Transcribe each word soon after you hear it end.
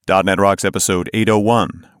.NET Rocks episode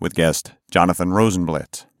 801 with guest Jonathan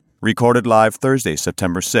Rozenblit. Recorded live Thursday,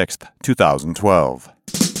 September 6th, 2012.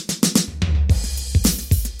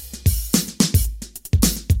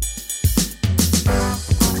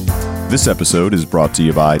 This episode is brought to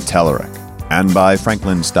you by Telerik and by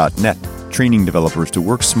Franklins.net, training developers to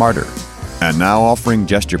work smarter. And now offering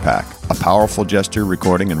GesturePak, a powerful gesture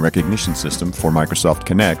recording and recognition system for Microsoft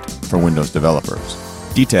Connect for Windows developers.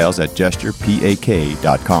 Details at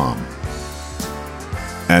gesturepak.com.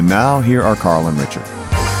 And now, here are Carl and Richard.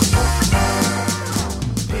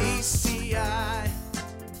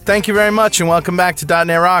 Thank you very much, and welcome back to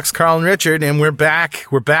 .NET Rocks. Carl and Richard, and we're back.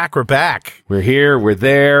 We're back. We're here. We're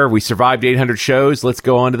there. We survived 800 shows. Let's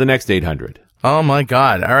go on to the next 800. Oh, my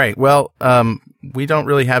God. All right. Well, we don't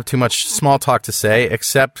really have too much small talk to say,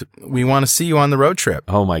 except we want to see you on the road trip.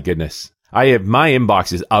 Oh, my goodness. My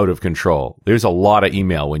inbox is out of control. There's a lot of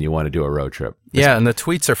email when you want to do a road trip. Yeah, and the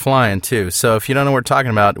tweets are flying, too. So if you don't know what we're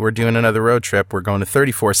talking about, we're doing another road trip. We're going to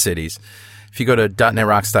 34 cities. If you go to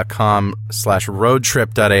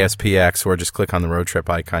 .NETRocks.com/roadtrip.aspx or just click on the road trip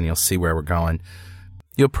icon, you'll see where we're going.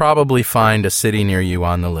 You'll probably find a city near you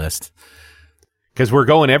on the list. Because we're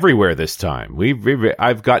going everywhere this time.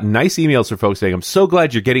 I've got nice emails from folks saying, I'm so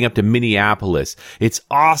glad you're getting up to Minneapolis. It's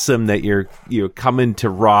awesome that you're coming to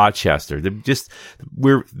Rochester.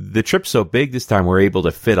 The trip's so big this time, we're able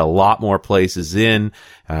to fit a lot more places in,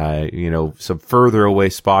 some further away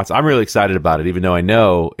spots. I'm really excited about it, even though I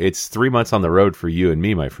know it's 3 months on the road for you and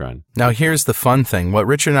me, my friend. Now, here's the fun thing. What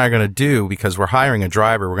Richard and I are going to do, because we're hiring a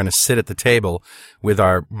driver, we're going to sit at the table with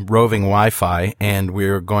our roving Wi-Fi, and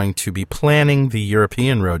we're going to be planning the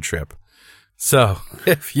European road trip. So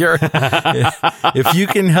if you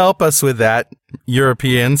can help us with that,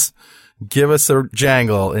 Europeans, give us a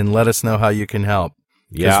jangle and let us know how you can help.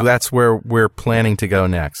 Yeah, that's where we're planning to go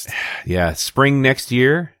next. Yeah, spring next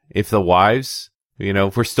year, if the wives,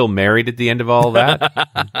 if we're still married at the end of all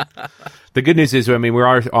that. The good news is, we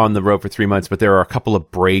are on the road for 3 months, but there are a couple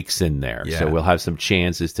of breaks in there. Yeah. So we'll have some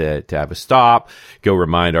chances to have a stop, go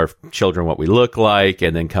remind our children what we look like,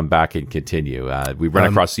 and then come back and continue. We run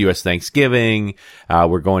across the U.S. Thanksgiving.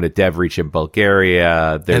 We're going to DevReach in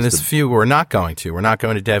Bulgaria. We're not going to. We're not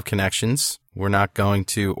going to Dev Connections. We're not going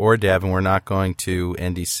to Dev, and we're not going to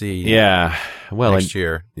NDC. Yeah. Well, next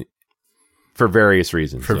year. For various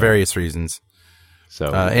reasons.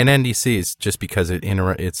 So, and NDC is just because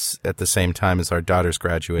it's at the same time as our daughter's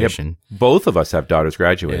graduation. Yep. Both of us have daughters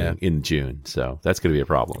graduating in June, so that's going to be a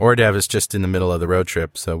problem. Dev is just in the middle of the road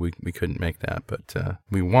trip, so we couldn't make that, but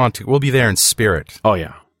we want to. We'll be there in spirit. Oh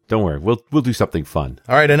yeah, don't worry, we'll do something fun.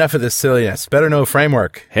 All right, enough of this silliness. Better know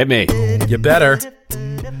framework. Hit me. You better.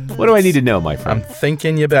 What do I need to know, my friend? I'm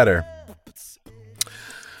thinking you better.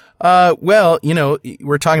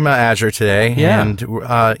 We're talking about Azure today, and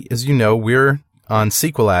as you know, we're on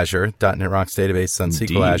SQL Azure, .NET Rocks database on Indeed.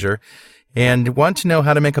 SQL Azure, and want to know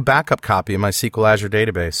how to make a backup copy of my SQL Azure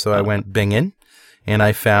database. So I went binging, and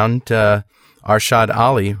I found Arshad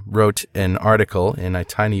Ali wrote an article, and I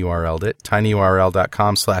tinyurl'd it,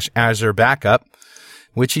 tinyurl.com/Azure backup,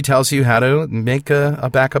 which he tells you how to make a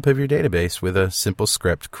backup of your database with a simple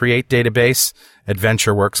script. Create database,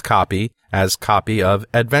 AdventureWorks copy as copy of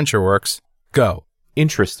AdventureWorks. Go.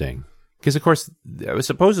 Interesting. Because, of course,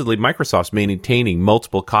 supposedly Microsoft's maintaining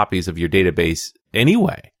multiple copies of your database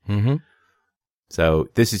anyway. Mm-hmm. So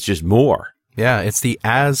this is just more. Yeah, it's the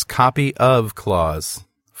as copy of clause,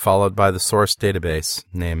 followed by the source database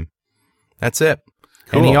name. That's it.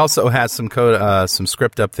 Cool. And he also has some code, some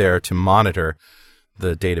script up there to monitor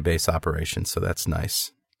the database operation. So that's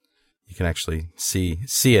nice. You can actually see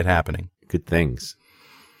it happening. Good things.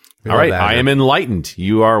 All right, I am enlightened.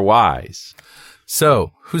 You are wise.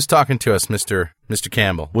 So, who's talking to us, Mr.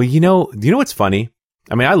 Campbell? Well, you know what's funny?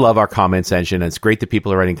 I love our comments engine, and it's great that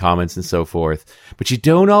people are writing comments and so forth, but you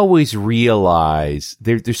don't always realize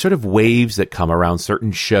there's sort of waves that come around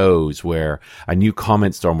certain shows where a new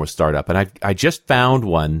comment storm will start up. And I just found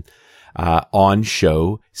one on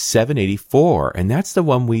show 784, and that's the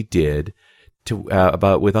one we did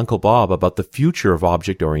with Uncle Bob about the future of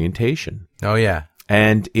object orientation. Oh, yeah.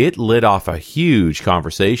 And it lit off a huge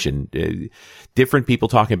conversation. Different people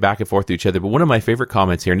talking back and forth to each other. But one of my favorite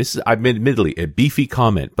comments here, and this is admittedly a beefy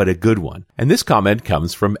comment, but a good one. And this comment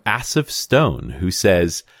comes from Asif Stone, who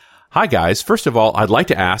says, "Hi guys, first of all, I'd like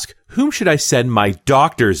to ask, whom should I send my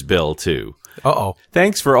doctor's bill to? Uh-oh.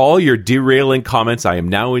 Thanks for all your derailing comments. I am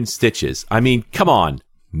now in stitches. Come on.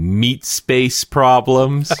 meat space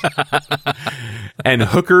problems, and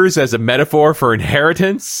hookers as a metaphor for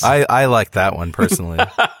inheritance. I like that one personally.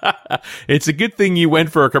 It's a good thing you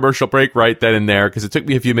went for a commercial break right then and there, because it took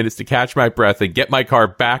me a few minutes to catch my breath and get my car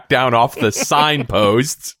back down off the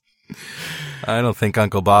signpost. I don't think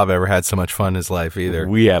Uncle Bob ever had so much fun in his life either.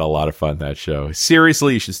 We had a lot of fun that show.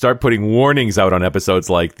 Seriously, you should start putting warnings out on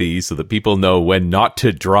episodes like these so that people know when not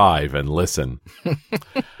to drive and listen.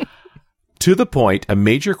 To the point, a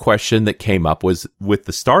major question that came up was with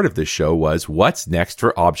the start of this show was, what's next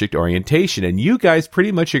for object orientation? And you guys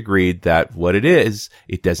pretty much agreed that what it is,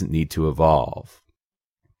 it doesn't need to evolve.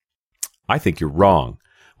 I think you're wrong.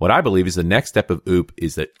 What I believe is the next step of OOP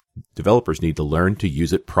is that developers need to learn to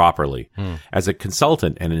use it properly. As a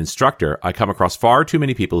consultant and an instructor, I come across far too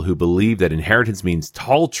many people who believe that inheritance means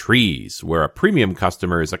tall trees, where a premium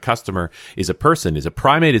customer, is a person, is a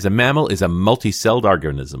primate, is a mammal, is a multi-celled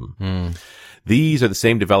organism. These are the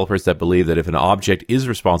same developers that believe that if an object is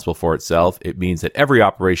responsible for itself, it means that every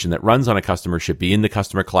operation that runs on a customer should be in the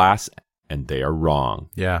customer class, and they are wrong.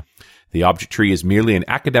 Yeah. The object tree is merely an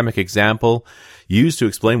academic example used to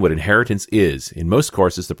explain what inheritance is. In most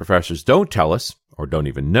courses, the professors don't tell us, or don't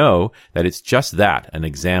even know, that it's just that, an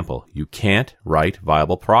example. You can't write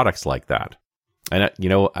viable products like that. And,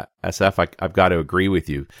 SF, I've got to agree with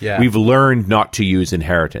you. Yeah. We've learned not to use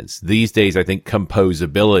inheritance. These days, I think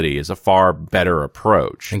composability is a far better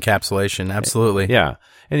approach. Encapsulation, absolutely. Yeah.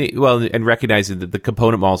 And recognizing that the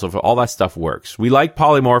component models of all that stuff works. We like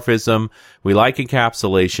polymorphism. We like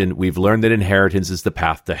encapsulation. We've learned that inheritance is the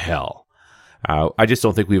path to hell. I just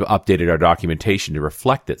don't think we've updated our documentation to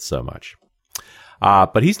reflect it so much.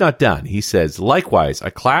 But he's not done. He says, likewise,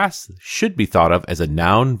 a class should be thought of as a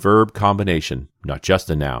noun-verb combination, not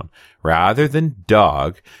just a noun. Rather than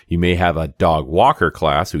dog, you may have a dog walker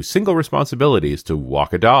class whose single responsibility is to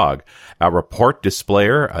walk a dog, a report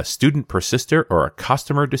displayer, a student persister, or a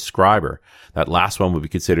customer describer. That last one would be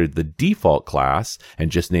considered the default class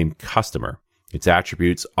and just named customer. Its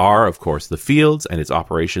attributes are, of course, the fields, and its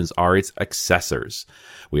operations are its accessors.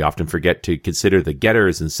 We often forget to consider the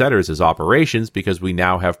getters and setters as operations because we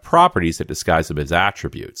now have properties that disguise them as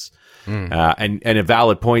attributes. And a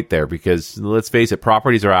valid point there, because let's face it,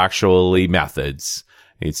 properties are actually methods.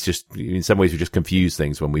 It's just, in some ways, we just confuse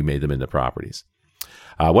things when we made them into properties.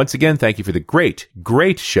 Once again, thank you for the great,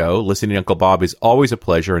 great show. Listening to Uncle Bob is always a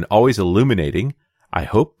pleasure and always illuminating. I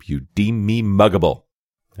hope you deem me muggable.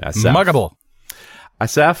 Muggable.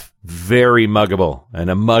 SF, very muggable, and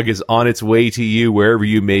a mug is on its way to you wherever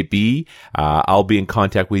you may be. I'll be in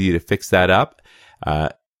contact with you to fix that up.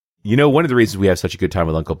 One of the reasons we have such a good time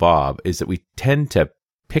with Uncle Bob is that we tend to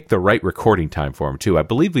pick the right recording time for him, too. I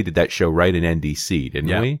believe we did that show right in NDC,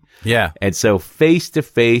 didn't we? Yeah. And so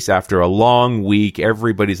face-to-face, after a long week,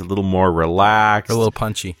 everybody's a little more relaxed. A little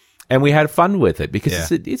punchy. And we had fun with it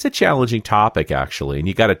because it's a challenging topic, actually, and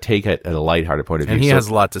you got to take it at a lighthearted point of view. And he has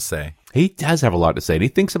a lot to say. He does have a lot to say, and he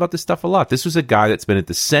thinks about this stuff a lot. This was a guy that's been at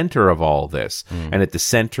the center of all this, and at the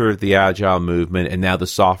center of the Agile movement, and now the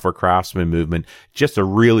software craftsman movement. Just a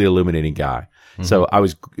really illuminating guy. So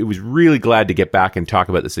it was really glad to get back and talk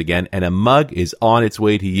about this again. And a mug is on its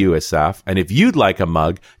way to you, Asaf. And if you'd like a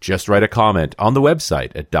mug, just write a comment on the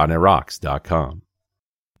website at .NETRocks.com.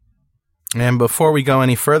 And before we go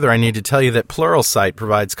any further, I need to tell you that Pluralsight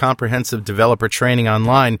provides comprehensive developer training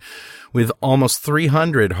online with almost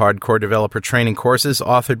 300 hardcore developer training courses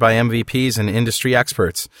authored by MVPs and industry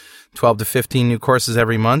experts. 12 to 15 new courses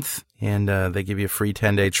every month, and they give you a free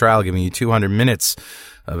 10-day trial, giving you 200 minutes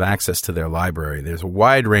of access to their library. There's a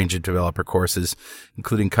wide range of developer courses,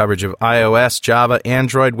 including coverage of iOS, Java,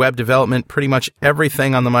 Android, web development, pretty much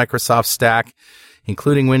everything on the Microsoft stack,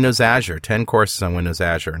 including Windows Azure, 10 courses on Windows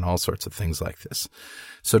Azure, and all sorts of things like this.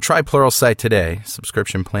 So try Pluralsight today.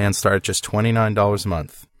 Subscription plans start at just $29 a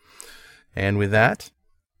month. And with that,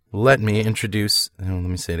 let me introduce, let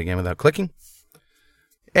me say it again without clicking.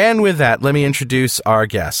 And with that, let me introduce our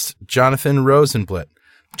guest, Jonathan Rozenblit.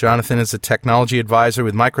 Jonathan is a technology advisor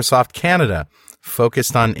with Microsoft Canada,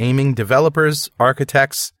 focused on aiming developers,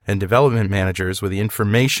 architects, and development managers with the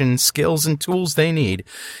information, skills, and tools they need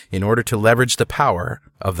in order to leverage the power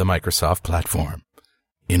of the Microsoft platform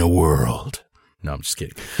in a world. No, I'm just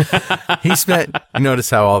kidding. Notice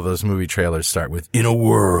how all those movie trailers start with, in a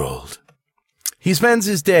world. He spends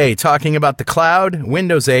his day talking about the cloud,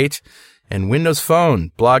 Windows 8, and Windows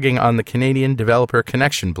Phone, blogging on the Canadian Developer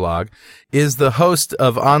Connection blog, is the host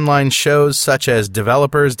of online shows such as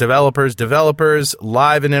Developers, Live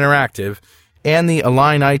and Interactive, and the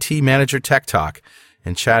Align IT Manager Tech Talk,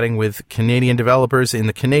 and chatting with Canadian developers in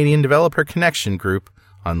the Canadian Developer Connection group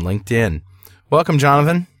on LinkedIn. Welcome,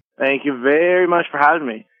 Jonathan. Thank you very much for having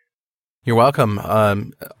me. You're welcome.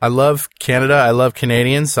 I love Canada. I love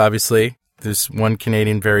Canadians, obviously. There's one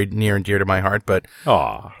Canadian very near and dear to my heart, but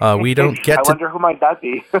we don't get I wonder who might that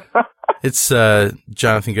be. It's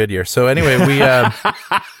Jonathan Goodyear. So anyway,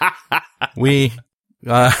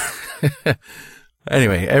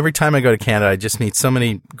 anyway, every time I go to Canada, I just meet so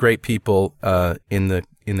many great people in the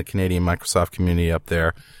Canadian Microsoft community up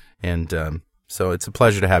there, and so it's a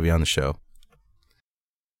pleasure to have you on the show.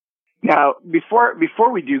 Now, before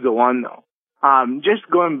we do go on, though, just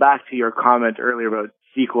going back to your comment earlier about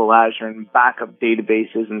SQL Azure and backup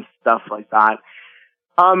databases and stuff like that,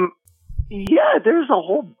 yeah, there's a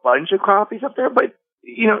whole bunch of copies up there, but,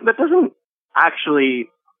 that doesn't actually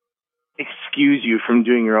excuse you from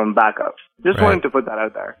doing your own backups. Just wanted to put that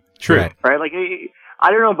out there. True. Right? Like, I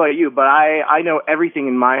don't know about you, but I know everything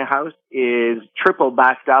in my house is triple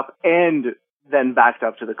backed up and then backed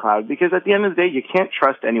up to the cloud, because at the end of the day, you can't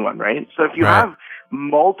trust anyone, right? So if you have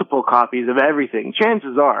multiple copies of everything,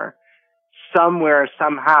 chances are somewhere,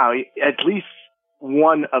 somehow, at least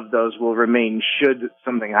one of those will remain should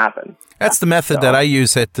something happen. That's the method that I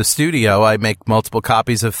use at the studio. I make multiple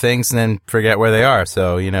copies of things and then forget where they are.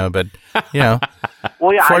 So, well, yeah,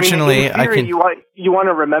 fortunately, in theory, you want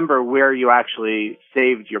to remember where you actually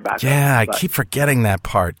saved your backup. Yeah, I keep forgetting that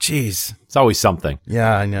part. Jeez. It's always something.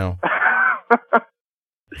 Yeah, I know.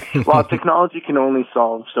 Well, technology can only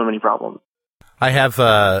solve so many problems. I have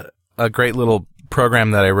a great little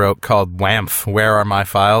program that I wrote called WAMF, Where Are My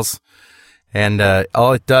Files? And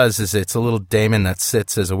all it does is it's a little daemon that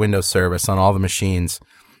sits as a Windows service on all the machines,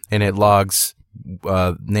 and it logs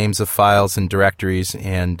names of files and directories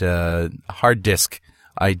and hard disk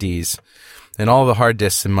IDs. And all the hard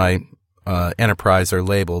disks in my enterprise are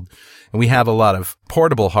labeled. And we have a lot of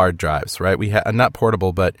portable hard drives, right? We have not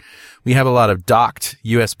portable, but we have a lot of docked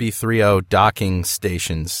USB 3.0 docking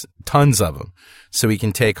stations, tons of them. So we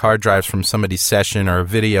can take hard drives from somebody's session or a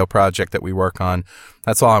video project that we work on.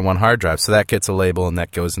 That's all on one hard drive. So that gets a label and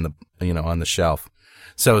that goes in the, on the shelf.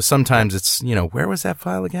 So sometimes it's, where was that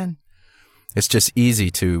file again? It's just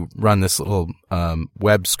easy to run this little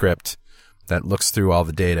web script that looks through all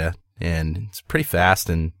the data, and it's pretty fast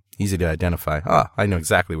and easy to identify. I know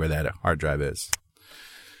exactly where that hard drive is.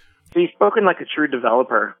 So you've spoken like a true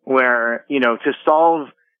developer where, to solve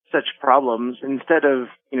such problems, instead of,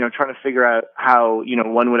 trying to figure out how,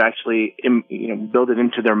 one would actually, build it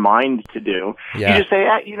into their mind to do, you just say,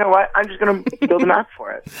 you know what, I'm just going to build an app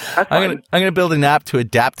for it. That's fine. I'm going to build an app to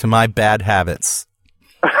adapt to my bad habits.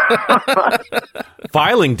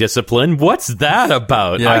 Filing discipline? What's that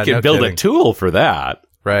about? Yeah, I can build a tool for that.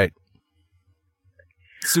 Right.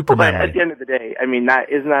 Super memory. But at the end of the day, isn't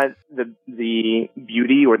that the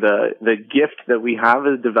beauty or the gift that we have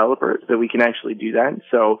as developers, that we can actually do that?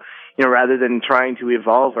 So, rather than trying to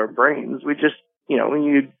evolve our brains, we just,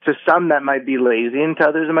 to some that might be lazy and to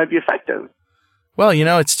others it might be effective. Well,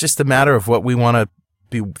 it's just a matter of what we want to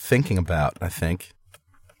be thinking about, I think.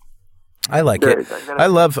 I like it. I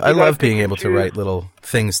love being able to write little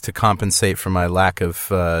things to compensate for my lack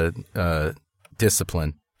of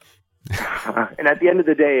discipline. And at the end of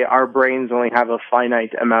the day, our brains only have a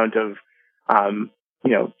finite amount of,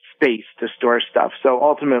 space to store stuff. So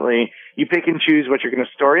ultimately, you pick and choose what you're going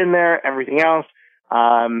to store in there. Everything else,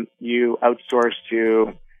 you outsource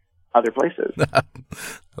to other places. I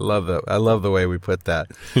love that. I love the way we put that.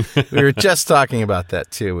 We were just talking about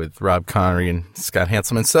that too with Rob Connery and Scott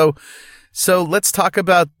Hanselman. So let's talk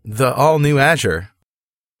about the all new Azure.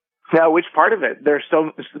 Now, which part of it? There's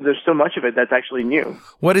so much of it that's actually new.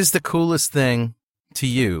 What is the coolest thing to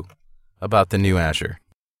you about the new Azure?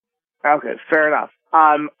 Okay, fair enough.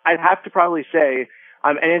 I'd have to probably say,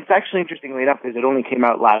 and it's actually interestingly enough because it only came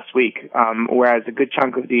out last week, whereas a good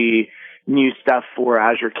chunk of the new stuff for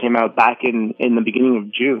Azure came out back in the beginning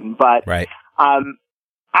of June. But right.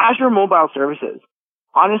 Azure Mobile Services,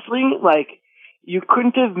 honestly, you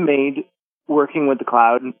couldn't have made working with the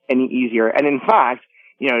cloud any easier. And in fact,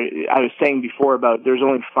 I was saying before about there's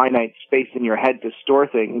only finite space in your head to store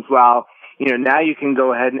things. Well, now you can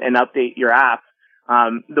go ahead and update your app,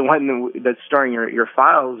 the one that's storing your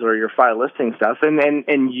files or your file listing stuff,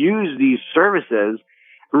 and use these services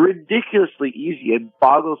ridiculously easy. It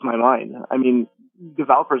boggles my mind.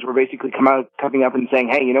 Developers were basically coming up and saying,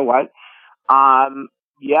 hey, you know what?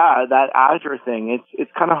 That Azure thing,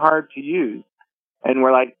 it's kind of hard to use. And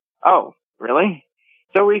we're like, oh, really?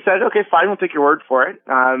 So we said, okay, fine, we'll take your word for it.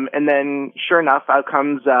 And then sure enough, out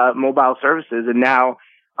comes mobile services. And now,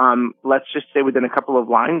 let's just say within a couple of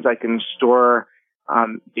lines, I can store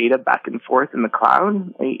data back and forth in the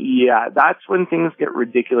cloud. Yeah, that's when things get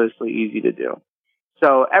ridiculously easy to do.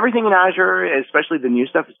 So everything in Azure, especially the new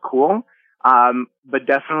stuff, is cool, but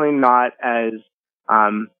definitely not as,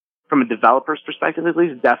 from a developer's perspective at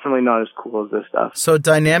least, definitely not as cool as this stuff. So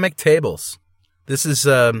dynamic tables. This is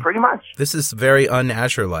pretty much. This is very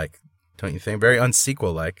un-Azure-like, don't you think? Very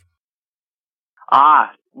un-SQL-like.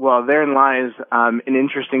 Well, therein lies an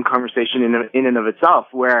interesting conversation in and of itself,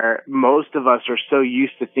 where most of us are so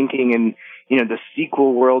used to thinking in, the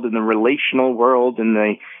SQL world and the relational world and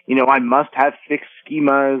the, I must have fixed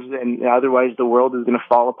schemas and otherwise the world is going to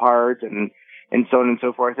fall apart and so on and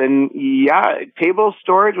so forth. And yeah, table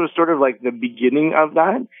storage was sort of like the beginning of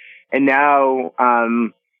that. And now,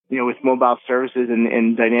 with mobile services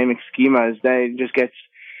and dynamic schemas, that just gets,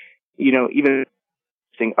 even,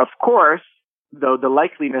 of course, though the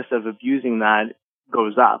likeliness of abusing that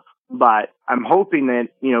goes up. But I'm hoping that,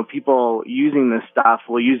 people using this stuff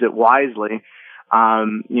will use it wisely.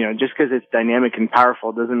 Just because it's dynamic and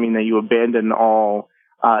powerful doesn't mean that you abandon all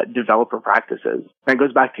developer practices. And it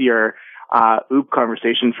goes back to your OOP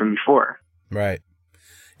conversation from before. Right.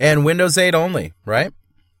 And Windows 8 only, right?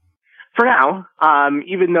 For now,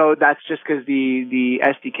 even though that's just because the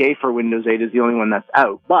SDK for Windows 8 is the only one that's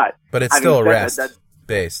out. But it's still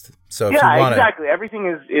REST-based. So if you want exactly.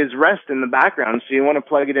 Everything is REST in the background. So you want to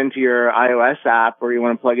plug it into your iOS app, or you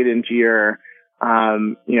want to plug it into your,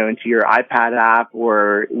 into your iPad app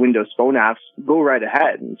or Windows Phone apps. Go right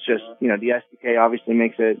ahead. It's just, the SDK obviously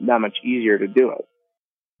makes it that much easier to do it.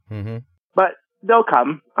 Mm-hmm. But they'll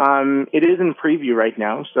come. It is in preview right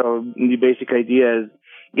now. So the basic idea is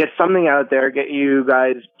get something out there, get you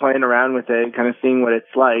guys playing around with it, kind of seeing what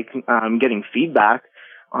it's like, getting feedback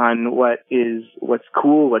on what's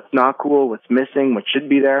cool, what's not cool, what's missing, what should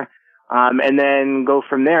be there, and then go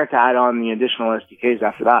from there to add on the additional SDKs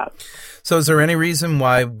after that. So is there any reason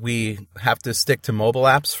why we have to stick to mobile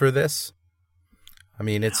apps for this? I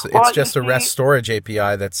mean, it's just a REST storage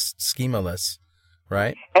API that's schemaless,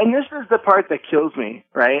 right? And this is the part that kills me,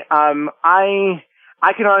 right?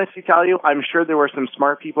 I can honestly tell you, I'm sure there were some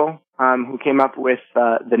smart people who came up with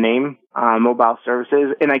the name Mobile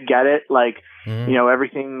Services, and I get it. Like,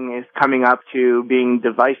 everything is coming up to being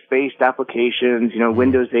device-based applications.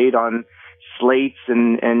 Windows 8 on slates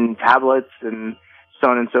and tablets and so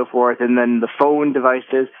on and so forth, and then the phone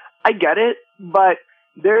devices. I get it, but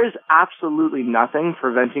there's absolutely nothing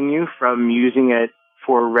preventing you from using it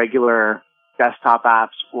for regular desktop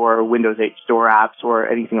apps or Windows 8 store apps or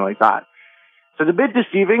anything like that. So it's a bit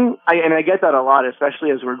deceiving, and I get that a lot,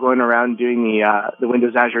 especially as we're going around doing the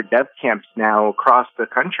Windows Azure Dev Camps now across the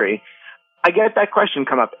country. I get that question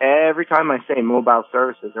come up every time I say mobile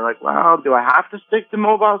services. They're like, well, do I have to stick to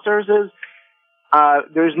mobile services?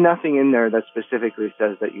 There's nothing in there that specifically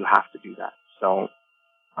says that you have to do that. So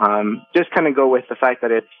just kind of go with the fact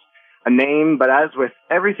that it's a name, but as with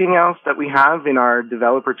everything else that we have in our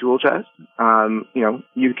developer tool chest,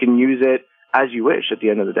 you can use it as you wish at the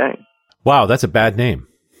end of the day. Wow, that's a bad name.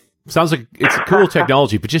 Sounds like it's a cool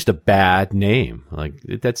technology, but just a bad name. Like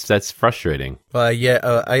that's frustrating.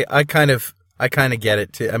 I kind of get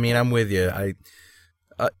it too. I mean, I'm with you.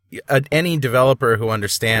 Any developer who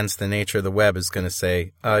understands the nature of the web is going to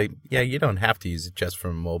say, you don't have to use it just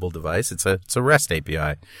from a mobile device. It's a REST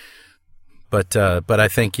API. But I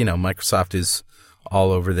think Microsoft is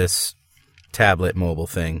all over this tablet mobile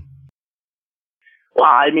thing. Well,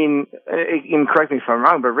 I mean, and correct me if I'm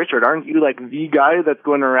wrong, but Richard, aren't you like the guy that's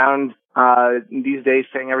going around these days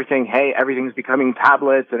saying everything's becoming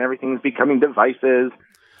tablets and everything's becoming devices?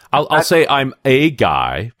 I'll say I'm a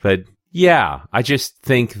guy, but yeah, I just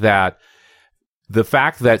think that the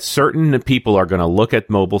fact that certain people are going to look at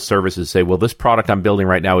mobile services and say, well, this product I'm building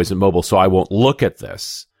right now isn't mobile, so I won't look at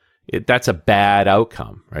this. That's a bad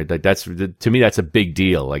outcome, right? Like to me, that's a big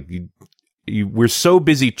deal. Like we're so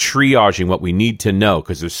busy triaging what we need to know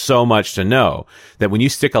because there's so much to know that when you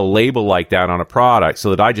stick a label like that on a product so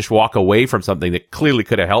that I just walk away from something that clearly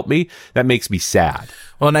could have helped me, that makes me sad.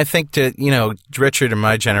 Well, and I think Richard and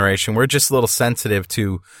my generation, we're just a little sensitive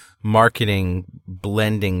to marketing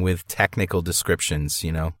blending with technical descriptions,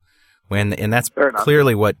 and that's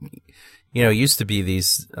clearly what, used to be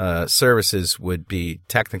these services would be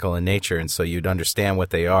technical in nature, and so you'd understand what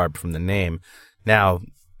they are from the name. Now,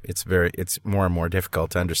 it's more and more difficult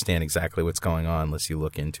to understand exactly what's going on unless you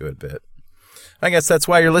look into it a bit. I guess that's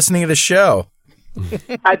why you're listening to the show.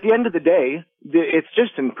 At the end of the day, it's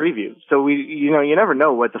just in preview. So you never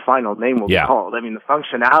know what the final name will be called. I mean, the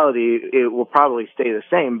functionality, it will probably stay the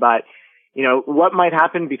same, but what might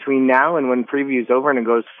happen between now and when preview is over and it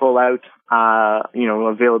goes full out,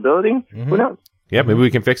 availability? Mm-hmm. Who knows? Yeah, maybe we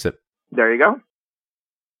can fix it. There you go.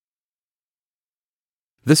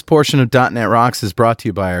 This portion of .NET Rocks is brought to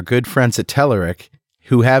you by our good friends at Telerik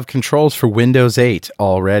who have controls for Windows 8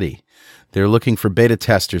 already. They're looking for beta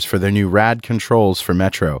testers for their new RAD controls for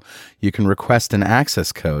Metro. You can request an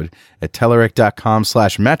access code at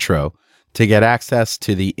Telerik.com/Metro to get access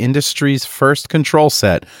to the industry's first control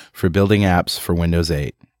set for building apps for Windows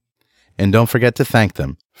 8. And don't forget to thank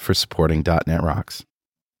them for supporting .NET Rocks.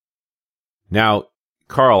 Now,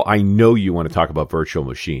 Carl, I know you want to talk about virtual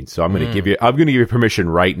machines, so I'm going to give you permission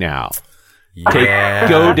right now. Yeah.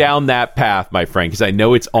 Go down that path, my friend, because I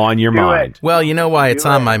know it's on your mind. Well, you know why it's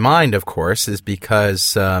on my mind, of course, is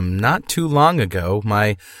because not too long ago,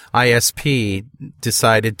 my ISP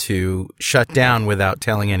decided to shut down without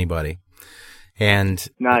telling anybody. And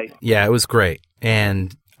nice. Yeah, it was great.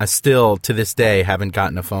 And I still, to this day, haven't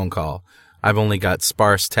gotten a phone call. I've only got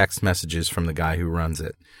sparse text messages from the guy who runs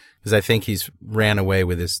it, because I think he's ran away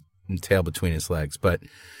with his tail between his legs. But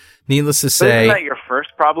needless to say... Isn't that your first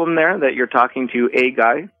problem there, that you're talking to a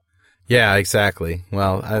guy? Yeah, exactly.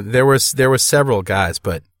 Well, there was several guys,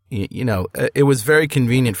 but, you know, it was very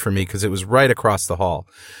convenient for me because it was right across the hall.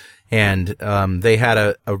 And they had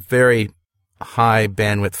a very high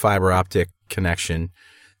bandwidth fiber optic connection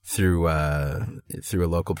through a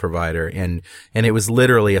local provider, and it was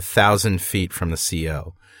literally 1,000 feet from the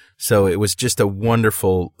CO. So it was just a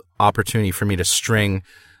wonderful opportunity for me to string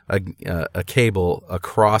a cable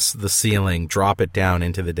across the ceiling, drop it down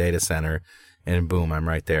into the data center, and boom, I'm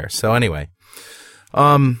right there. So anyway,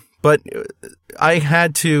 but I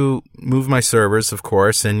had to move my servers, of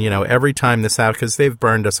course, and, you know, every time this out, because they've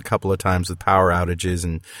burned us a couple of times with power outages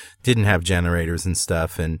and didn't have generators and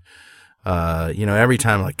stuff, and you know, every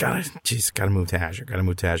time I'm like, God, geez, gotta move to Azure.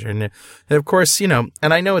 And of course, you know,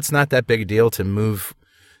 and I know it's not that big a deal to move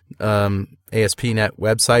ASP.NET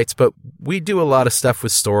websites, but we do a lot of stuff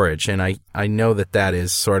with storage, and I know that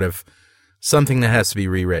is sort of something that has to be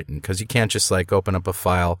rewritten, because you can't just like open up a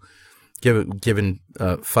file, given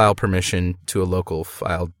file permission to a local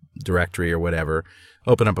file directory or whatever,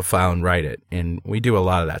 open up a file and write it. And we do a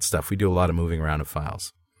lot of that stuff. We do a lot of moving around of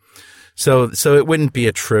files. So it wouldn't be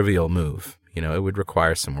a trivial move. You know, it would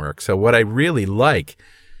require some work. So what I really like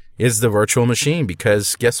is the virtual machine,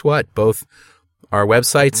 because guess what? Both our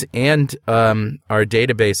websites and our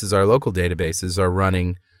databases, our local databases, are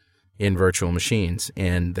running in virtual machines,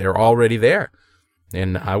 and they're already there.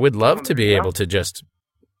 And I would love to be able to just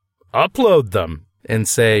upload them and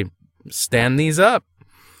say, stand these up.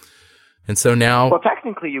 And so now, well,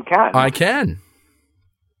 technically you can. I can.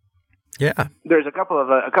 Yeah. There's a couple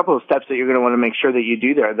of steps that you're going to want to make sure that you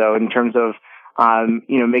do there, though, in terms of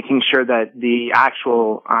you know, making sure that the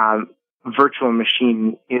actual virtual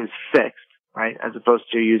machine is fixed, right, as opposed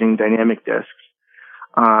to using dynamic disks.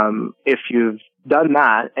 If you've done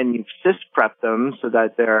that and you've sys-prepped them so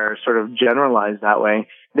that they're sort of generalized that way,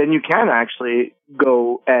 then you can actually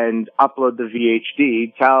go and upload the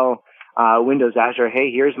VHD, tell Windows Azure,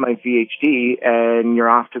 hey, here's my VHD, and you're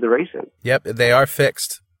off to the races. Yep, they are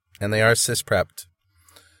fixed, and they are sys-prepped.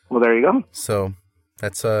 Well, there you go. So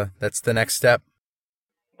that's the next step.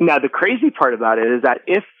 Now, the crazy part about it is that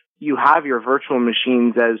if you have your virtual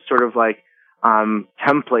machines as sort of like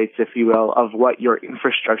templates, if you will, of what your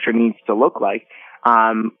infrastructure needs to look like,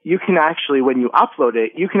 you can actually, when you upload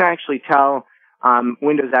it, you can actually tell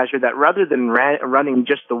Windows Azure that rather than running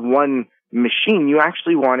just the one machine, you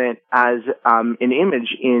actually want it as an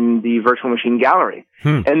image in the virtual machine gallery.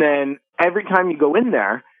 And then every time you go in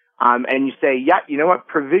there and you say, yeah, you know what,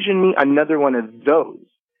 provision me another one of those.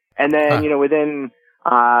 And then, you know, within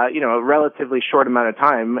you know, a relatively short amount of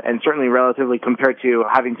time, and certainly relatively compared to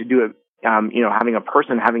having to do it, you know, having a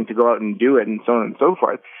person having to go out and do it and so on and so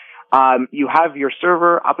forth, you have your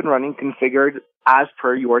server up and running, configured as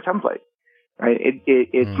per your template, right?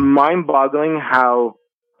 It's mind-boggling how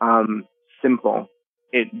simple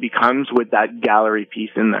it becomes with that gallery piece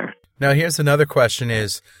in there. Now, here's another question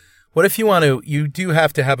is, what if you do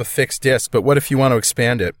have to have a fixed disk, but what if you want to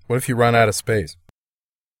expand it? What if you run out of space?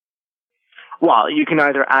 Well, you can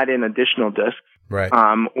either add in additional disks, right,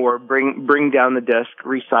 or bring down the disk,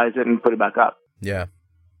 resize it, and put it back up. Yeah.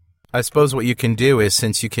 I suppose what you can do is,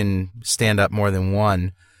 since you can stand up more than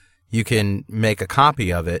one, you can make a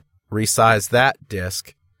copy of it, resize that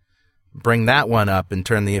disk, bring that one up, and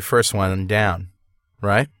turn the first one down,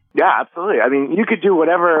 right? Yeah, absolutely. I mean, you could do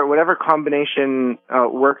whatever combination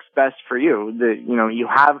works best for you. You know, you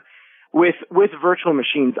have with virtual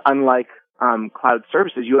machines, unlike cloud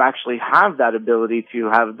services, you actually have that ability to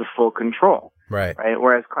have the full control. Right.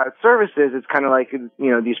 Whereas cloud services, it's kind of like,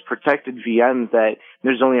 you know, these protected VMs that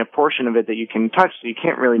there's only a portion of it that you can touch, so you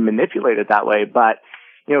can't really manipulate it that way. But,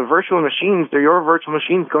 you know, virtual machines, they're your virtual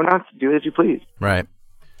machines. Go nuts, do as you please. Right.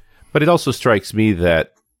 But it also strikes me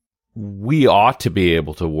that we ought to be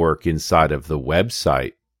able to work inside of the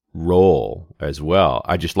website role as well.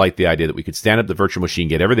 I just like the idea that we could stand up the virtual machine,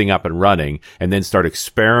 get everything up and running, and then start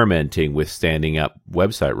experimenting with standing up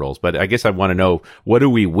website roles. But I guess I want to know, what are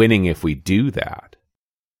we winning if we do that?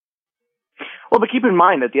 Well, but keep in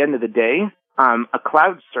mind, at the end of the day, a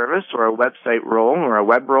cloud service or a website role or a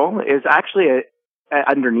web role is actually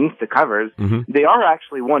underneath the covers. Mm-hmm. They are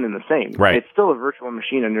actually one and the same. Right. It's still a virtual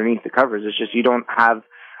machine underneath the covers. It's just you don't have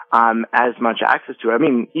as much access to it. I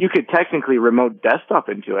mean, you could technically remote desktop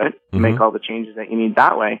into it, Mm-hmm. make all the changes that you need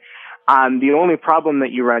that way. The only problem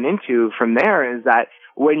that you run into from there is that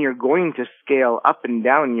when you're going to scale up and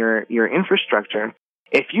down your infrastructure,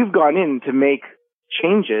 if you've gone in to make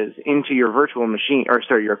changes into your virtual machine, or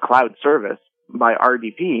sorry, your cloud service by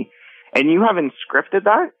RDP, and you haven't scripted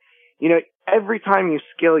that, you know, every time you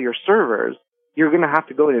scale your servers, you're going to have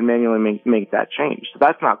to go in and manually make that change. So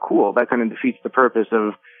that's not cool. That kind of defeats the purpose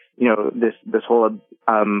of, you know, this whole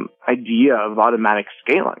idea of automatic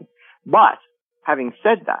scaling. But having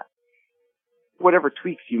said that, whatever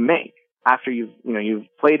tweaks you make after you've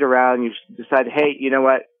played around, you've decided, hey, you know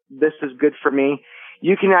what, this is good for me,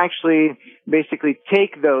 you can actually basically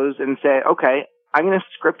take those and say, okay, I'm going to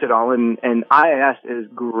script it all. And IIS is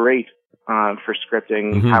great for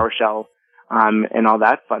scripting, Mm-hmm. PowerShell, and all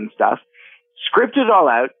that fun stuff. Script it all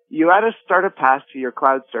out. You add a startup task to your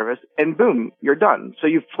cloud service, and boom, you're done. So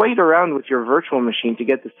you've played around with your virtual machine to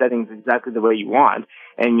get the settings exactly the way you want,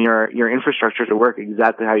 and your infrastructure to work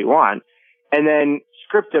exactly how you want, and then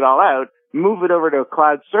script it all out, move it over to a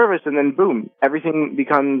cloud service, and then boom, everything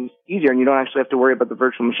becomes easier, and you don't actually have to worry about the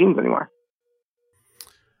virtual machines anymore.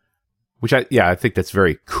 Which I think that's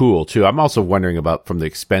very cool too. I'm also wondering about from the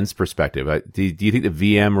expense perspective. Do you think the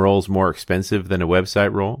VM role is more expensive than a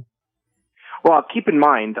website role? Well, keep in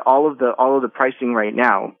mind all of the pricing right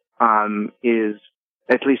now is,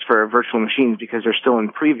 at least for virtual machines, because they're still in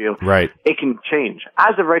preview. Right. It can change.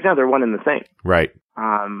 As of right now, they're one and the same. Right.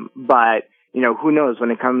 But you know, who knows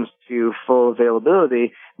when it comes to full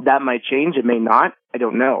availability, that might change. It may not. I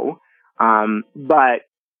don't know. But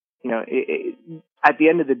you know, at the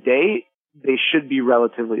end of the day, they should be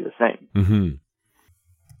relatively the same. Mm-hmm.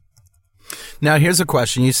 Now, here's a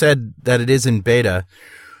question. You said that it is in beta.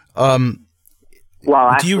 Well,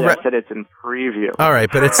 actually, I said it's in preview. All right,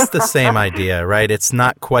 but it's the same idea, right? It's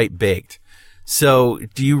not quite baked. So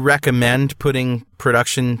do you recommend putting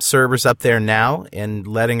production servers up there now and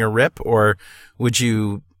letting her rip, or would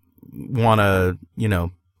you want to, you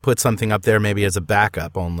know, put something up there maybe as a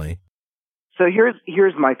backup only? So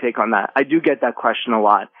here's my take on that. I do get that question a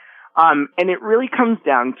lot. And it really comes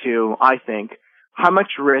down to, I think, how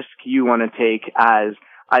much risk you want to take as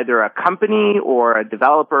either a company or a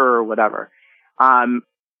developer or whatever. Am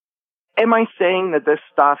I saying that this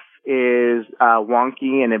stuff is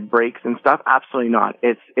wonky and it breaks and stuff? Absolutely not.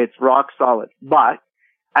 It's rock solid. But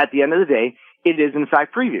at the end of the day, it is in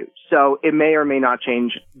fact preview. So it may or may not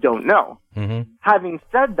change. Don't know. Mm-hmm. Having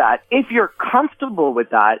said that, if you're comfortable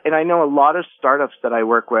with that, and I know a lot of startups that I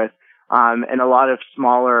work with, and a lot of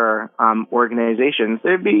smaller organizations,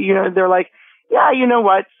 they're like, yeah, you know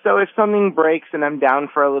what? So if something breaks and I'm down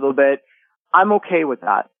for a little bit, I'm okay with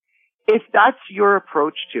that. If that's your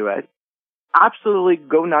approach to it, absolutely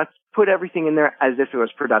go nuts. Put everything in there as if it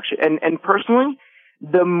was production. And personally,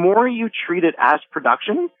 the more you treat it as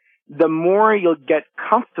production, the more you'll get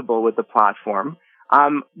comfortable with the platform.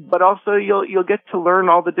 But also you'll get to learn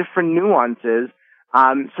all the different nuances,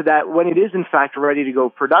 so that when it is in fact ready to go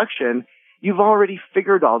production, you've already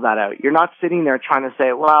figured all that out. You're not sitting there trying to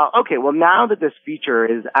say, well, okay, well now that this feature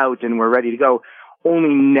is out and we're ready to go,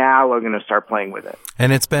 only now we're going to start playing with it.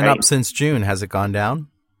 And it's been up since June. Has it gone down?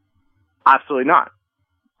 Absolutely not.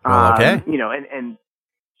 Well, okay. And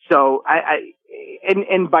so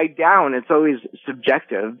and by down, it's always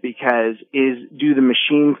subjective, because do the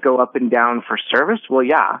machines go up and down for service? Well,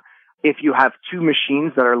 yeah. If you have two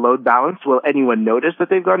machines that are load balanced, will anyone notice that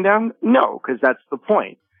they've gone down? No, because that's the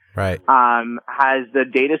point. Right. Has the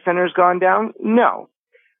data centers gone down? No.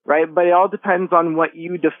 Right. But it all depends on what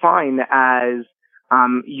you define as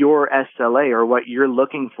your SLA, or what you're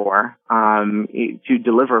looking for to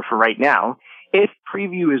deliver for right now. If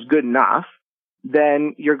preview is good enough,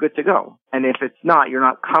 then you're good to go. And if it's not, you're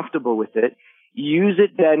not comfortable with it, use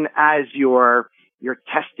it then as your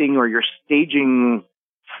testing or your staging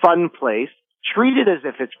fun place. Treat it as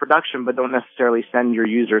if it's production, but don't necessarily send your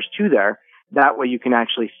users to there. That way you can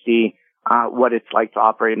actually see what it's like to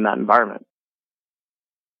operate in that environment.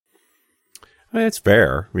 Well, it's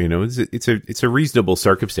fair. It's a reasonable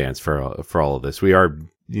circumstance for all of this. We are,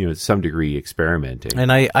 to some degree experimenting.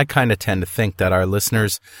 And I kind of tend to think that our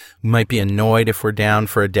listeners might be annoyed if we're down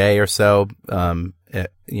for a day or so.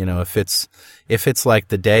 If it's like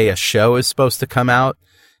the day a show is supposed to come out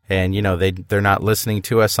and, they're not listening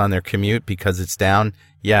to us on their commute because it's down.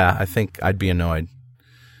 Yeah, I think I'd be annoyed.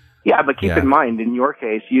 Yeah, but keep in mind, in your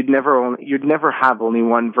case, you'd never have only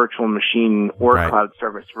one virtual machine or cloud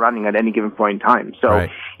service running at any given point in time. So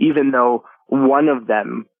even though one of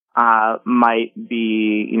them might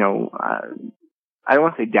be, I don't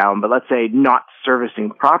want to say down, but let's say not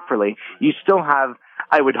servicing properly, you still have,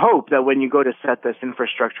 I would hope that when you go to set this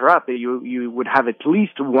infrastructure up, you would have at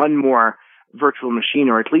least one more virtual machine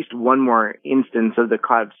or at least one more instance of the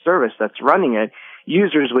cloud service that's running it.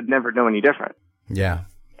 Users would never know any different. Yeah.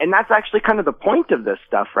 And that's actually kind of the point of this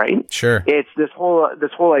stuff, right? Sure. It's this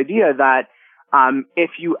whole idea that if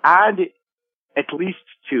you add at least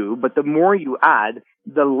two, but the more you add,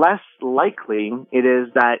 the less likely it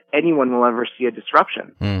is that anyone will ever see a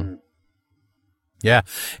disruption. Mm. Yeah.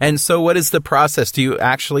 And so what is the process? Do you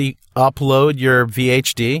actually upload your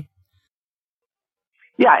VHD?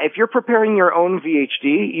 Yeah, if you're preparing your own VHD,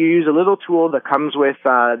 you use a little tool that comes with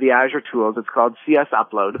the Azure tools. It's called CS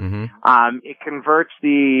Upload. Mm-hmm. It converts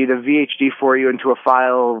the VHD for you into a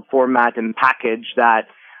file format and package that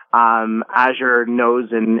Azure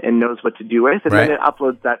knows and knows what to do with, and then it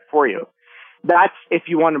uploads that for you. That's if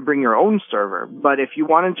you want to bring your own server. But if you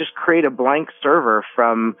want to just create a blank server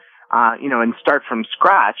from, and start from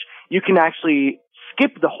scratch, you can actually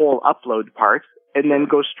skip the whole upload part and then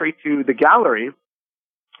go straight to the gallery.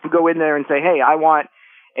 Go in there and say, hey, I want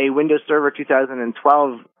a Windows Server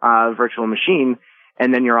 2012 virtual machine,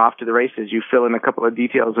 and then you're off to the races. You fill in a couple of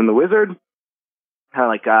details in the wizard, kind of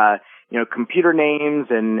like computer names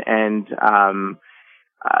and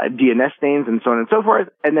DNS names and so on and so forth,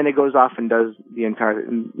 and then it goes off and does the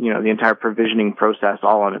entire provisioning process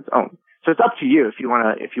all on its own. So it's up to you if you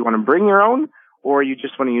want to bring your own, or you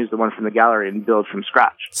just want to use the one from the gallery and build from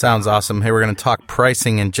scratch. Sounds awesome. Hey, we're going to talk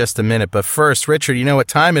pricing in just a minute. But first, Richard, you know what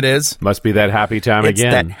time it is? Must be that happy time again.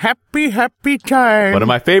 It's that happy time. One of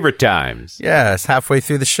my favorite times. Yeah, it's halfway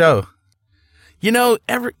through the show.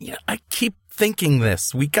 I keep thinking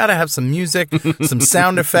this. We got to have some music, some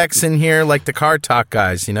sound effects in here like the Car Talk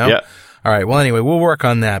guys, Yeah. All right, well, anyway, we'll work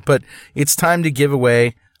on that. But it's time to give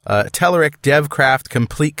away Telerik DevCraft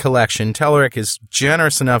Complete Collection. Telerik is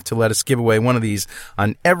generous enough to let us give away one of these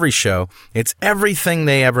on every show. It's everything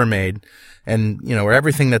they ever made and, or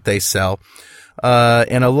everything that they sell.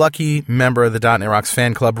 And a lucky member of the .NET Rocks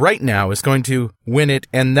fan club right now is going to win it.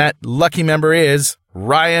 And that lucky member is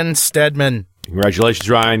Ryan Stedman. Congratulations,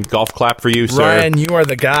 Ryan. Golf clap for you, sir. Ryan, you are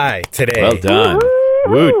the guy today. Well done.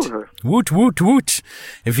 Woot. Woot, woot, woot.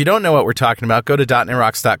 If you don't know what we're talking about, go to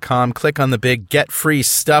 .NETRocks.com, click on the big Get Free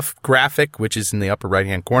Stuff graphic, which is in the upper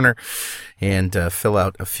right-hand corner, and fill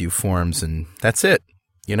out a few forms, and that's it.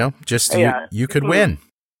 You could win.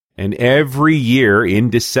 And every year in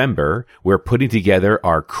December, we're putting together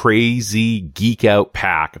our crazy geek out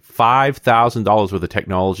pack, $5,000 worth of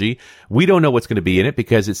technology. We don't know what's going to be in it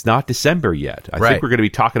because it's not December yet. I think we're going to be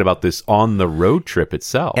talking about this on the road trip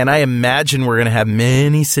itself. And I imagine we're going to have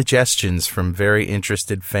many suggestions from very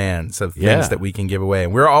interested fans of things that we can give away.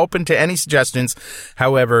 And we're open to any suggestions.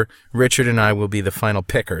 However, Richard and I will be the final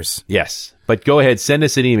pickers. Yes. But go ahead, send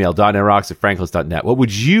us an email, .NETRocks@franklins.net. What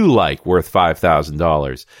would you like worth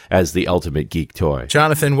 $5,000 as the ultimate geek toy?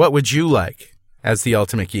 Jonathan, what would you like as the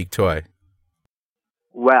ultimate geek toy?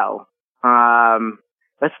 Well,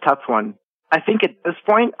 that's a tough one. I think at this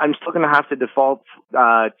point, I'm still going to have to default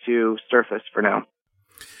to Surface for now.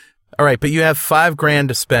 All right, but you have $5,000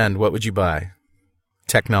 to spend. What would you buy?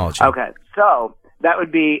 Technology. Okay, so that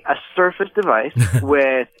would be a Surface device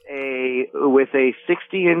with a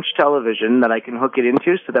 60-inch television that I can hook it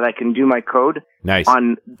into so that I can do my code. Nice.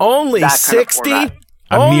 On only that 60? Kind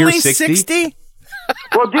of only mere 60?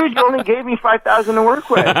 Well, dude, you only gave me $5,000 to work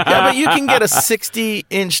with. Yeah, but you can get a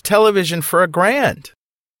 60-inch television for $1,000.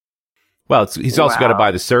 Well, he's also got to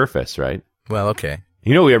buy the Surface, right? Well, okay.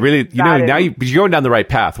 Now you're going down the right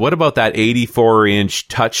path. What about that 84-inch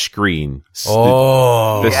touchscreen?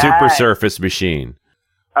 The Super Surface machine.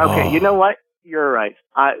 Okay, You know what? You're right.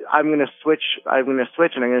 I'm going to switch. I'm going to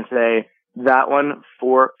switch, and I'm going to say that one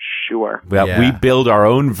for sure. Well, we build our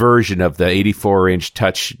own version of the 84-inch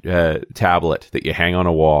touch tablet that you hang on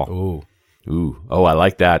a wall. Ooh. Oh, I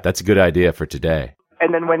like that. That's a good idea for today.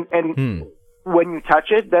 And then when you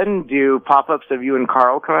touch it, then do pop-ups of you and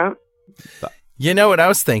Carl come out? You know what I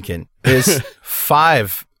was thinking is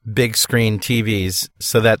 5 big screen TVs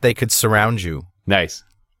so that they could surround you. Nice.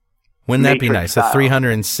 Wouldn't that be Matrix nice? A style.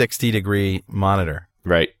 360-degree monitor.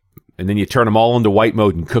 Right. And then you turn them all into white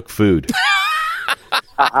mode and cook food.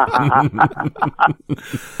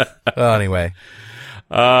 Well, anyway.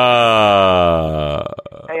 Hey,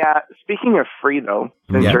 speaking of free, though,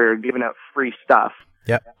 since you're giving out free stuff,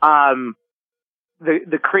 Yep.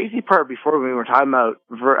 The crazy part before when we were talking about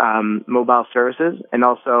mobile services, and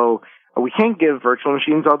also we can't give virtual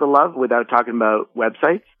machines all the love without talking about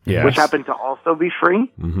websites, Yes. which happen to also be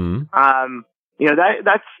free. Mm-hmm.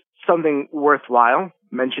 That's something worthwhile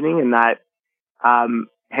mentioning, in that,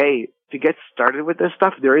 hey, to get started with this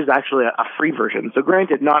stuff, there is actually a free version. So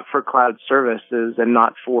granted, not for cloud services and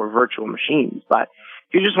not for virtual machines, but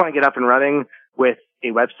if you just want to get up and running with a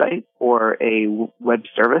website or a web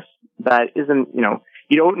service that isn't,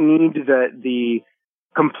 you don't need the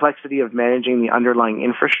complexity of managing the underlying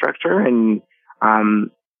infrastructure, and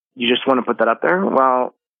you just want to put that up there,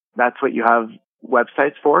 well, that's what you have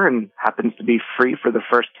websites for, and happens to be free for the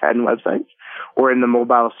first 10 websites, or in the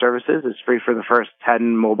mobile services, it's free for the first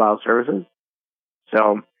 10 mobile services.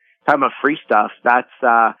 So talking about free stuff, that's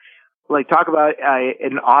talk about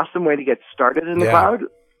an awesome way to get started in the cloud,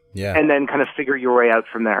 and then kind of figure your way out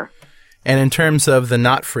from there. And in terms of the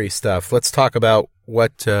not free stuff, let's talk about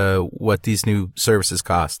what these new services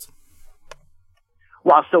cost.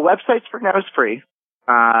 Well, so websites for now is free.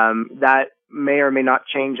 That may or may not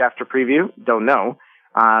change after preview. Don't know.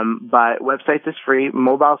 But websites is free.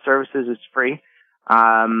 Mobile services is free.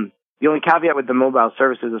 The only caveat with the mobile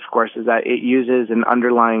services, of course, is that it uses an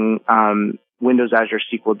underlying Windows Azure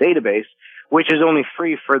SQL database, which is only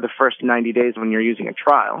free for the first 90 days when you're using a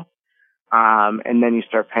trial. And then you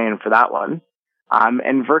start paying for that one.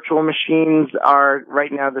 And virtual machines are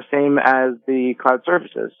right now the same as the cloud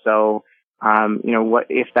services. So, what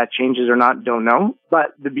if that changes or not, don't know.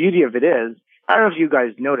 But the beauty of it is, I don't know if you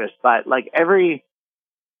guys noticed, but every,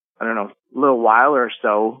 little while or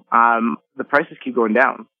so, the prices keep going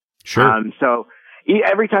down. Sure. So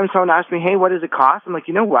every time someone asks me, hey, what does it cost? I'm like,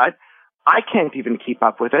 you know what? I can't even keep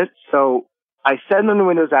up with it. So I send them to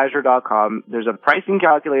windowsazure.com. There's a pricing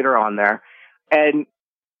calculator on there. And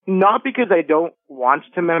not because I don't want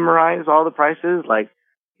to memorize all the prices,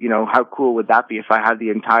 how cool would that be if I had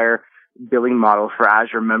the entire billing model for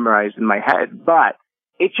Azure memorized in my head? But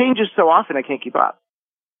it changes so often I can't keep up.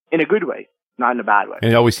 In a good way, not in a bad way.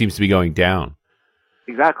 And it always seems to be going down.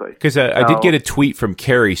 Exactly. Because I did get a tweet from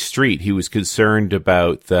Kerry Street. He was concerned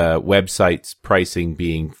about the website's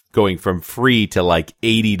pricing going from free to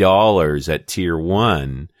 $80 at tier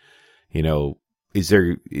 1. Is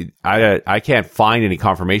there? I can't find any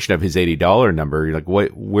confirmation of his $80 number.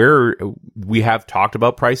 Where we have talked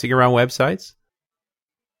about pricing around websites?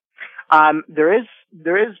 There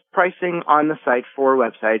is pricing on the site for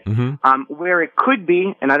websites. Mm-hmm. Where it could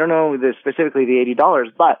be, and I don't know specifically the $80,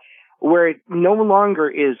 but where it no longer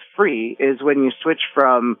is free is when you switch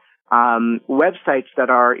from websites that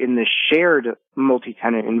are in the shared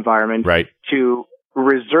multi-tenant environment to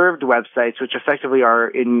reserved websites, which effectively are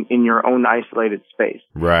in your own isolated space.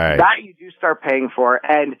 Right. That you do start paying for.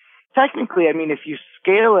 And technically, if you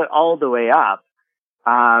scale it all the way up,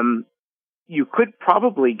 you could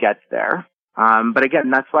probably get there. But again,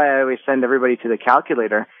 that's why I always send everybody to the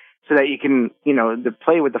calculator so that you can,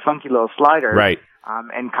 play with the funky little slider. Right.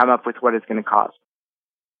 And come up with what it's going to cost.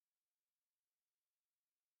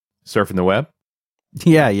 Surfing the web?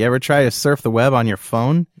 Yeah, you ever try to surf the web on your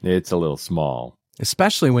phone? It's a little small.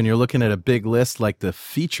 Especially when you're looking at a big list like the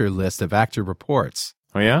feature list of active reports.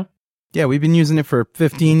 Oh, yeah? Yeah, we've been using it for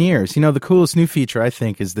 15 years. The coolest new feature, I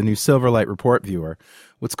think, is the new Silverlight Report Viewer.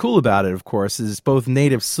 What's cool about it, of course, is it's both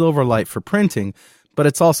native Silverlight for printing, but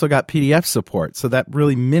it's also got PDF support, so that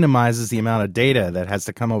really minimizes the amount of data that has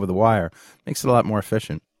to come over the wire. Makes it a lot more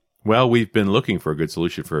efficient. Well, we've been looking for a good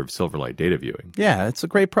solution for Silverlight data viewing. Yeah, it's a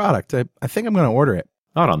great product. I think I'm going to order it.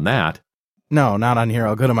 Not on that. No, not on here.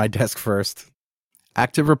 I'll go to my desk first.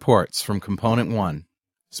 Active Reports from Component 1.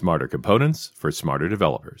 Smarter components for smarter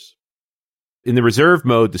developers. In the reserve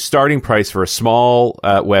mode, the starting price for a small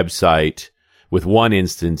website with one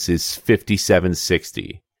instance is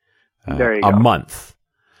 $57.60 there you a go. month.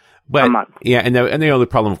 But, a month. Yeah, and the only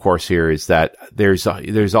problem, of course, here is that there's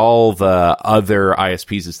all the other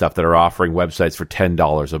ISPs and stuff that are offering websites for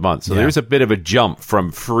 $10 a month. So there's a bit of a jump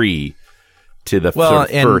from free to the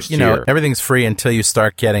first year. Everything's free until you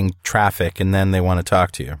start getting traffic, and then they want to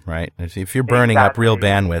talk to you, right? If you're burning up real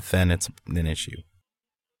bandwidth, then it's an issue.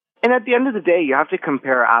 And at the end of the day, you have to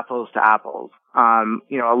compare apples to apples. A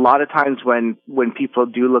lot of times when people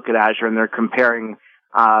do look at Azure and they're comparing,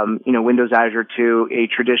 Windows Azure to a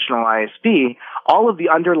traditional ISP, all of the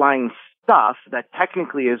underlying stuff that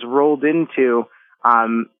technically is rolled into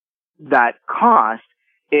that cost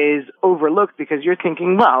is overlooked because you're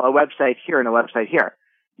thinking, well, a website here and a website here.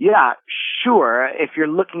 Yeah, sure, if you're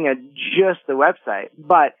looking at just the website,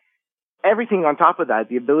 but everything on top of that,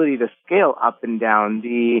 the ability to scale up and down,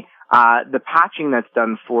 the patching that's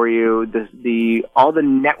done for you, all the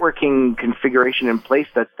networking configuration in place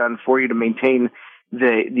that's done for you to maintain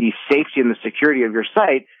the safety and the security of your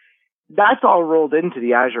site, that's all rolled into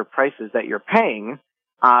the Azure prices that you're paying.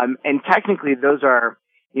 And technically those are,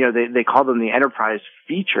 they call them the enterprise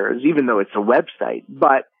features, even though it's a website.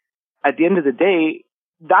 But at the end of the day,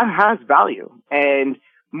 that has value. And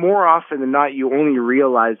more often than not, you only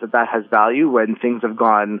realize that has value when things have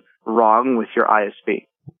gone wrong with your ISP.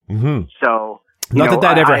 Mm-hmm. So, not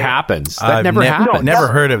that ever happens. That never happens. Never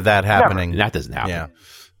heard of that happening. Never. That doesn't happen. Yeah.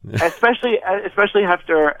 especially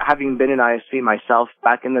after having been an ISP myself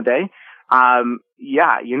back in the day.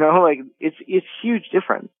 It's huge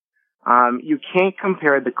difference. You can't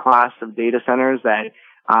compare the class of data centers that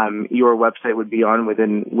your website would be on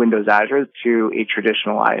within Windows Azure to a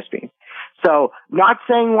traditional ISP. So not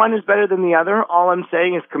saying one is better than the other. All I'm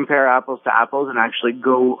saying is compare apples to apples and actually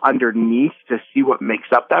go underneath to see what makes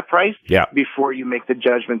up that price before you make the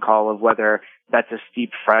judgment call of whether that's a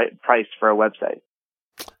steep price for a website.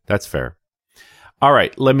 That's fair. All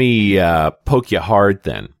right, let me poke you hard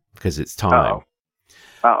then, because it's time.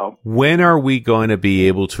 Uh-oh. When are we going to be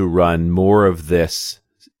able to run more of this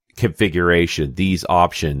configuration, these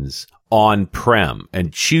options on-prem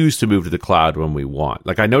and choose to move to the cloud when we want?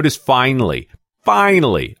 Like I noticed finally,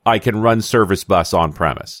 I can run Service Bus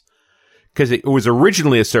on-premise. Because it was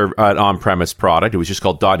originally an on-premise product. It was just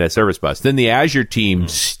called .NET Service Bus. Then the Azure team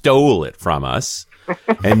stole it from us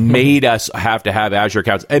and made us have to have Azure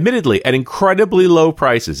accounts, admittedly, at incredibly low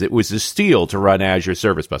prices. It was a steal to run Azure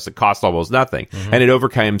Service Bus. It cost almost nothing, and it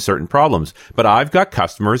overcame certain problems. But I've got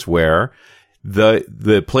customers where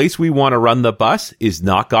the place we want to run the bus is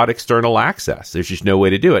not got external access. There's just no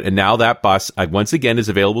way to do it. And now that bus, once again, is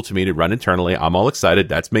available to me to run internally. I'm all excited.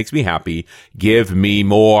 That makes me happy. Give me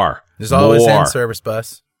more. There's always in Service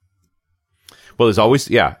Bus. Well, there's always,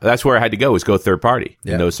 that's where I had to go, is go third party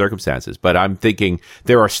in those circumstances. But I'm thinking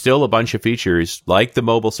there are still a bunch of features like the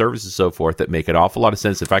mobile services and so forth that make an awful lot of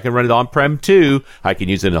sense. If I can run it on-prem too, I can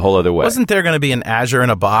use it in a whole other way. Wasn't there going to be an Azure in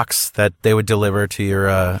a box that they would deliver to your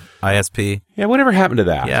ISP? Yeah, whatever happened to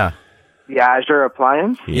that? Yeah. The Azure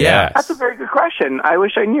appliance? Yes. That's a very good question. I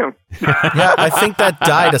wish I knew. Yeah, I think that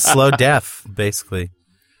died a slow death, basically.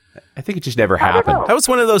 I think it just never happened. That was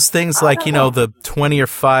one of those things like, the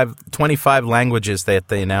 25 languages that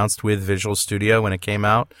they announced with Visual Studio when it came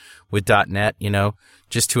out with .NET,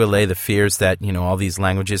 just to allay the fears that, all these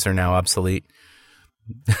languages are now obsolete.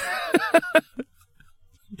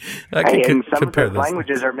 And some of those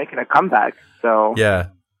languages are making a comeback, so... Yeah.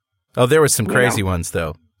 Oh, there were some crazy ones,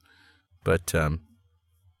 though. But, the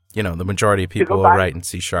majority of people will write in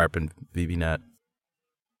C# and VB.NET.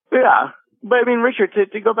 Yeah. But I mean, Richard,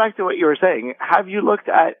 to go back to what you were saying, have you looked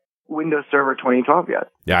at Windows Server 2012 yet?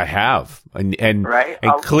 Yeah, I have. And right?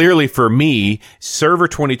 Clearly for me, Server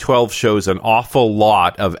 2012 shows an awful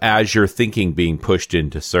lot of Azure thinking being pushed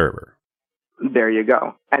into Server. There you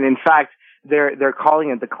go. And in fact, they're calling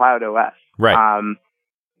it the Cloud OS. Right.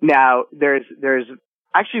 Now there's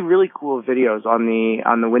actually really cool videos on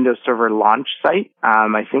the Windows Server launch site.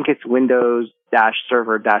 I think it's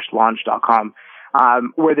windows-server-launch.com.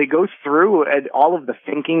 Where they go through all of the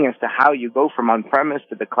thinking as to how you go from on-premise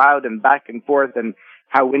to the cloud and back and forth, and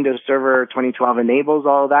how Windows Server 2012 enables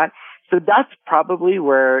all of that. So that's probably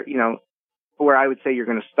where I would say you're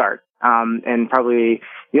going to start. And probably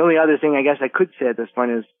the only other thing I guess I could say at this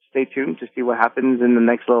point is stay tuned to see what happens in the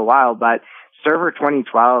next little while. But Server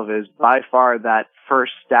 2012 is by far that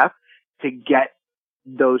first step to get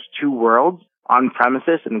those two worlds,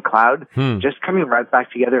 on-premises and cloud, just coming right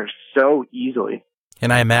back together so easily.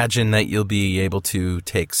 And I imagine that you'll be able to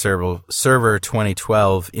take Server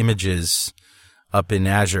 2012 images up in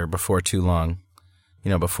Azure before too long.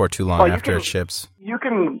 After it ships. You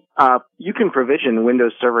can provision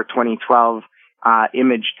Windows Server 2012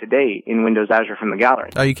 image today in Windows Azure from the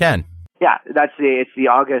gallery. Oh, you can? Yeah, it's the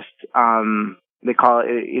August. They call it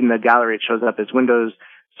in the gallery. It shows up as Windows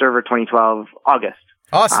Server 2012 August.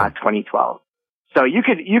 Awesome. 2012. So you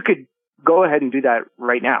could go ahead and do that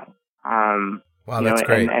right now. Wow, that's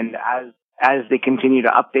great. And as they continue to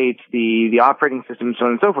update the operating system, so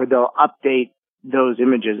on and so forth, they'll update those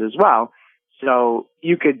images as well. So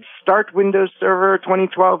you could start Windows Server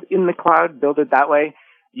 2012 in the cloud, build it that way.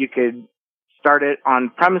 You could start it on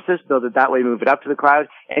premises, build it that way, move it up to the cloud.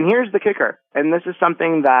 And here's the kicker. And this is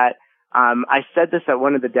something that I said this at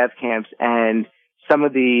one of the dev camps, and some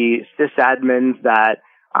of the sysadmins that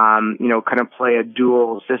kind of play a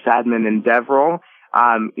dual sysadmin and dev role,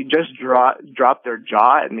 it just dropped their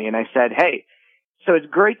jaw at me. And I said, hey, so it's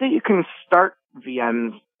great that you can start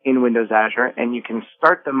VMs in Windows Azure and you can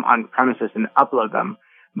start them on premises and upload them,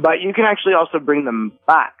 but you can actually also bring them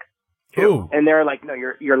back too. Ooh. And they're like, no,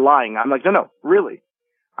 you're lying. I'm like, no, really.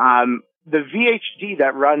 The VHD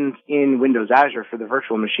that runs in Windows Azure for the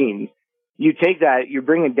virtual machines, you take that, you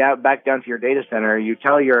bring it back down to your data center, you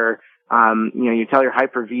tell your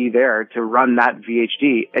Hyper-V there to run that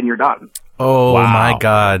VHD, and you're done. Oh, Wow. my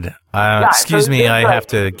God. Excuse me, I like, have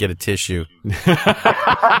to get a tissue.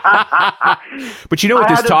 But you know what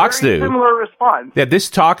this talks to? Similar response. Yeah, this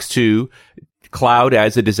talks to cloud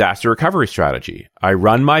as a disaster recovery strategy. I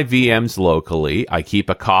run my VMs locally. I keep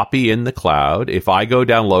a copy in the cloud. If I go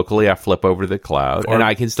down locally, I flip over to the cloud, and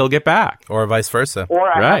I can still get back. Or vice versa. Or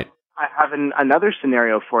Right. I have another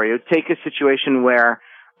scenario for you. Take a situation where,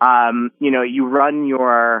 you run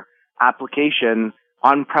your application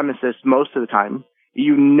on premises most of the time.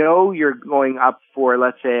 You know you're going up for,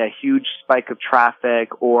 let's say, a huge spike of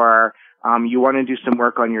traffic, or you want to do some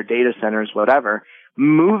work on your data centers, whatever.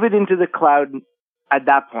 Move it into the cloud at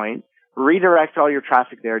that point. Redirect all your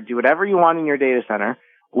traffic there. Do whatever you want in your data center.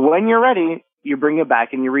 When you're ready, you bring it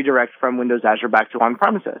back and you redirect from Windows Azure back to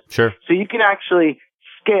on-premises. Sure. So you can actually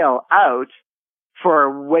scale out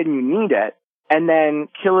for when you need it and then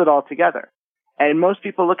kill it all together. And most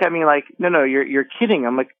people look at me like, no, you're kidding.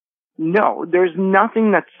 I'm like, no, there's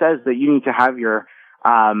nothing that says that you need to have your,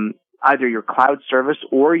 either your cloud service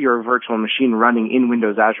or your virtual machine running in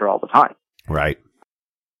Windows Azure all the time. Right.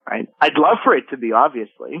 Right. I'd love for it to be,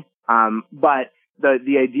 obviously. But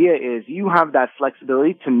the idea is you have that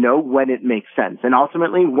flexibility to know when it makes sense. And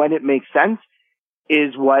ultimately, when it makes sense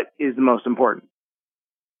is what is the most important.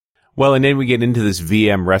 Well, and then we get into this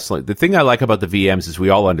VM wrestling. The thing I like about the VMs is we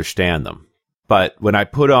all understand them. But when I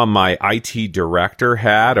put on my IT director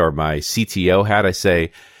hat or my CTO hat, I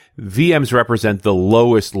say VMs represent the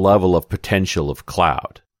lowest level of potential of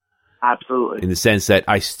cloud. Absolutely. In the sense that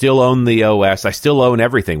I still own the OS, I still own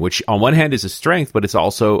everything, which on one hand is a strength, but it's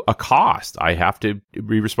also a cost. I have to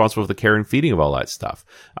be responsible for the care and feeding of all that stuff.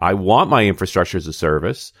 I want my infrastructure as a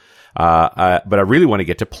service, but I really want to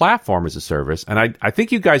get to platform as a service. And I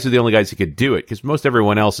think you guys are the only guys who could do it, because most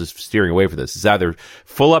everyone else is steering away from this. It's either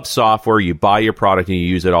full up software, you buy your product and you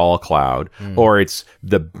use it all cloud, or it's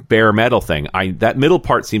the bare metal thing. That middle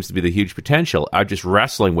part seems to be the huge potential. I'm just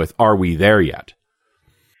wrestling with, are we there yet?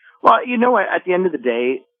 Well, you know what? At the end of the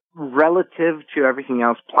day, relative to everything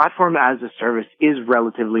else, platform as a service is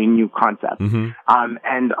relatively new concept. Mm-hmm.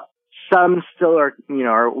 And some still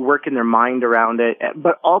are working their mind around it.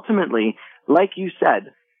 But ultimately, like you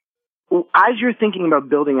said, as you're thinking about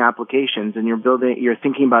building applications and you're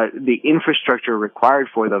thinking about the infrastructure required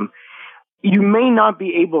for them, you may not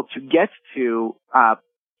be able to get to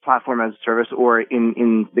platform as a service, or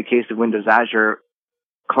in the case of Windows Azure,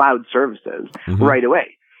 cloud services right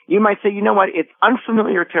away. You might say, you know what, it's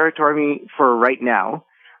unfamiliar territory for right now.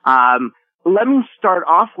 Let me start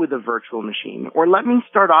off with a virtual machine, or let me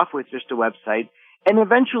start off with just a website, and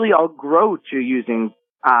eventually I'll grow to using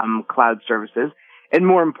cloud services. And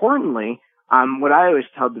more importantly, what I always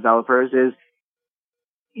tell developers is,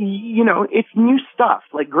 it's new stuff.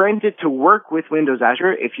 Like, granted, to work with Windows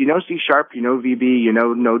Azure, if you know C#, you know VB, you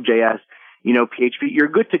know Node.js, you know PHP, you're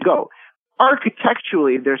good to go.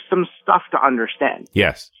 Architecturally, there's some stuff to understand.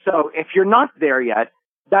 Yes. So if you're not there yet,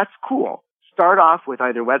 that's cool. Start off with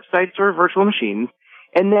either websites or virtual machines,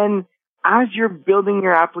 and then as you're building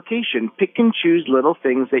your application, pick and choose little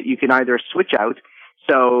things that you can either switch out.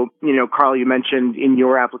 So, Carl, you mentioned in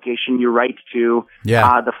your application you write to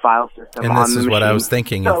the file system and on the this is machine. what I was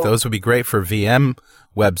thinking. So, if those would be great for VM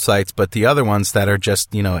websites, but the other ones that are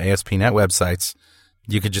just, ASP.NET websites,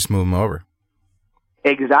 you could just move them over.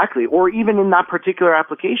 Exactly. Or even in that particular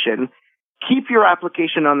application, keep your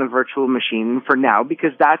application on the virtual machine for now, because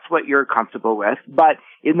that's what you're comfortable with. But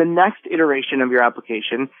in the next iteration of your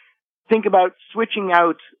application, think about switching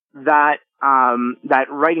out that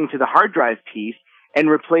writing to the hard drive piece and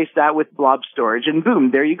replace that with blob storage, and boom,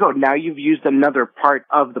 there you go. Now you've used another part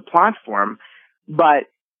of the platform, but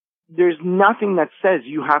there's nothing that says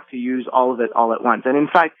you have to use all of it all at once. And in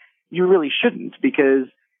fact, you really shouldn't, because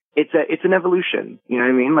it's an evolution. You know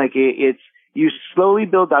what I mean? Like, you slowly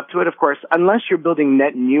build up to it, of course, unless you're building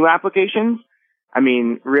net new applications. I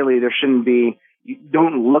mean, really, there shouldn't be,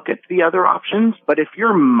 don't look at the other options. But if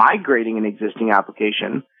you're migrating an existing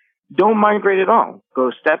application, don't migrate at all.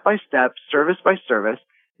 Go step by step, service by service.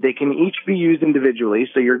 They can each be used individually,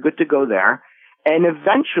 so you're good to go there. And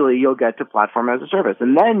eventually you'll get to platform as a service.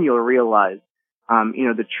 And then you'll realize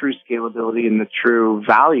the true scalability and the true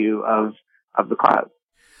value of the cloud.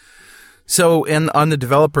 So, on the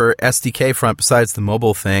developer SDK front, besides the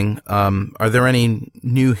mobile thing, are there any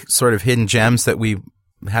new sort of hidden gems that we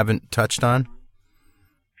haven't touched on?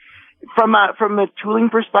 From a tooling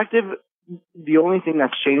perspective, the only thing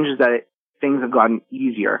that's changed is that things have gotten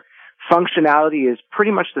easier. Functionality is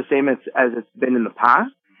pretty much the same as it's been in the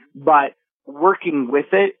past, but working with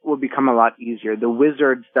it will become a lot easier. The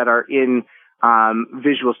wizards that are in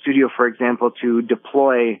Visual Studio, for example, to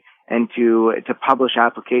deploy and to publish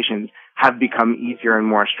applications have become easier and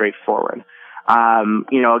more straightforward.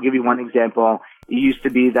 I'll give you one example. It used to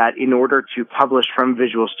be that in order to publish from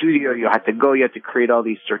Visual Studio, you had to create all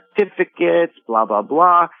these certificates, blah, blah,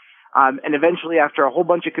 blah. And eventually, after a whole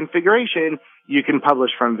bunch of configuration, you can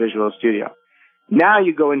publish from Visual Studio. Now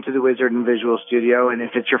you go into the wizard in Visual Studio, and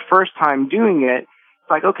if it's your first time doing it, it's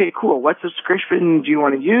like, okay, cool. What subscription do you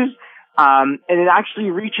want to use? And it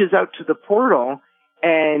actually reaches out to the portal.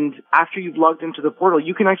 And after you've logged into the portal,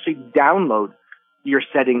 you can actually download your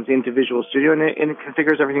settings into Visual Studio, and it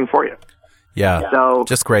configures everything for you. Yeah, so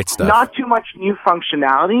just great stuff. Not too much new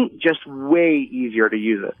functionality, just way easier to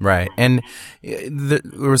use it. Right. And there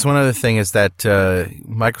was one other thing is that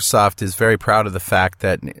Microsoft is very proud of the fact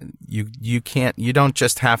that you don't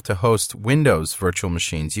just have to host Windows virtual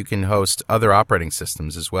machines. You can host other operating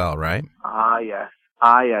systems as well, right? Yes.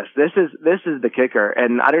 This is the kicker.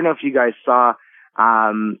 And I don't know if you guys saw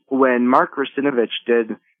when Mark Rusinovich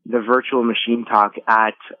did the virtual machine talk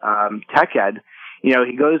at TechEd.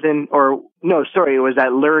 He goes in, it was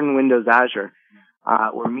at Learn Windows Azure,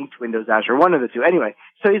 or Meet Windows Azure, one of the two. Anyway,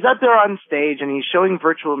 so he's up there on stage and he's showing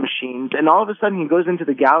virtual machines, and all of a sudden he goes into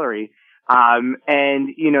the gallery, and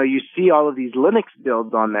you see all of these Linux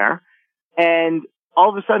builds on there, and all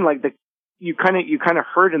of a sudden, like you kind of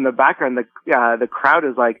heard in the background, the crowd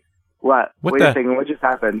is like, "What? Wait a second, what just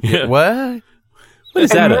happened?" Yeah. What? What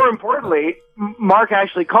is and that? More importantly, Mark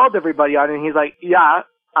actually called everybody on it, and he's like, "Yeah.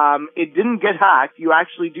 It didn't get hacked. You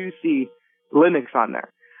actually do see Linux on there."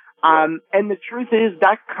 And the truth is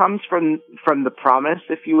that comes from the promise,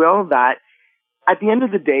 if you will, that at the end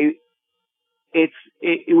of the day,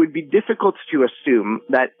 it would be difficult to assume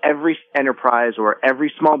that every enterprise or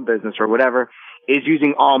every small business or whatever is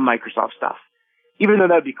using all Microsoft stuff. Even though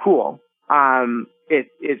that'd be cool,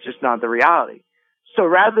 it's just not the reality. So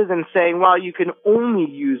rather than saying, well, you can only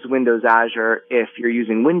use Windows Azure if you're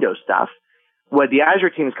using Windows stuff, what the Azure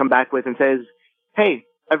team has come back with and says, hey,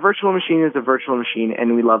 a virtual machine is a virtual machine,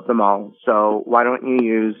 and we love them all. So why don't you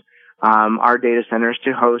use our data centers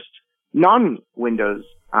to host non-Windows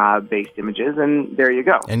based images? And there you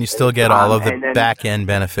go. And you still get all of the back-end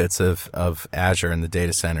benefits of Azure and the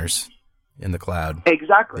data centers in the cloud.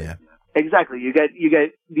 Exactly. Yeah. Exactly. You get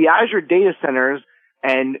the Azure data centers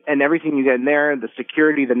and everything you get in there, the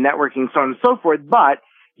security, the networking, so on and so forth, but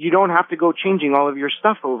you don't have to go changing all of your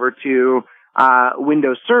stuff over to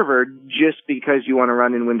Windows Server just because you want to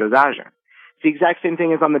run in Windows Azure. It's the exact same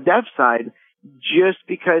thing as on the dev side. Just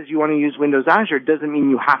because you want to use Windows Azure doesn't mean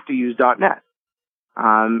you have to use .NET.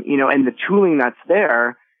 And the tooling that's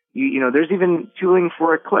there, there's even tooling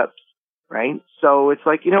for Eclipse, right? So it's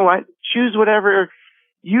like, you know what? Choose whatever,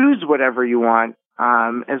 use whatever you want,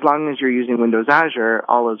 as long as you're using Windows Azure,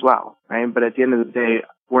 all is well, right? But at the end of the day,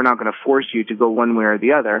 we're not going to force you to go one way or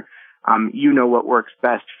the other. You know what works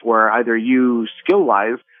best for either you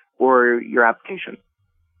skill-wise or your application.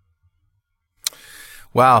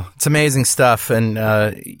 Wow, it's amazing stuff, and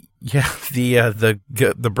the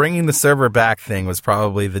bringing the server back thing was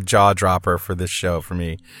probably the jaw dropper for this show for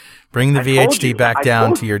me. Bring the VHD back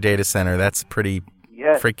down to your data center. That's pretty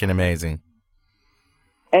freaking amazing.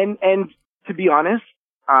 And to be honest,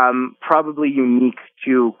 probably unique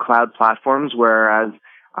to cloud platforms, whereas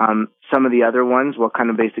some of the other ones will kind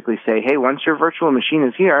of basically say, hey, once your virtual machine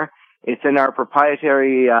is here, it's in our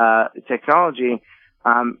proprietary technology,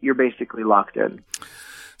 you're basically locked in.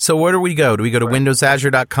 So where do we go? Do we go to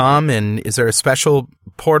windowsazure.com, and is there a special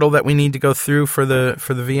portal that we need to go through for the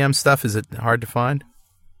VM stuff? Is it hard to find?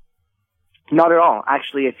 Not at all.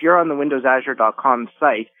 Actually, if you're on the windowsazure.com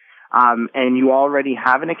site and you already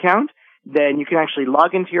have an account, then you can actually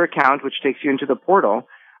log into your account, which takes you into the portal.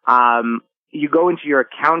 You go into your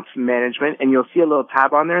account management, and you'll see a little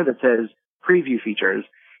tab on there that says preview features.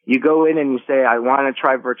 You go in and you say, I want to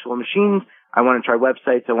try virtual machines, I want to try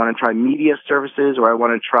websites, I want to try media services, or I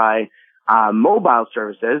want to try mobile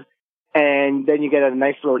services. And then you get a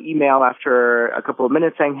nice little email after a couple of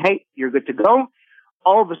minutes saying, hey, you're good to go.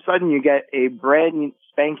 All of a sudden, you get a brand new,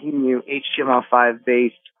 spanking new HTML5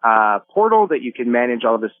 based portal that you can manage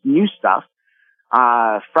all this new stuff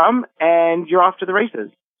from, and you're off to the races.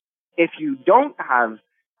 If you don't have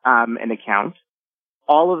an account,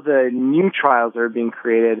 all of the new trials that are being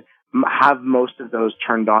created have most of those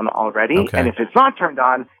turned on already. Okay. And if it's not turned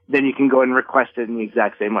on, then you can go and request it in the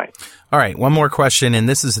exact same way. All right, one more question, and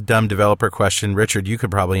this is a dumb developer question. Richard, you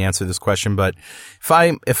could probably answer this question, but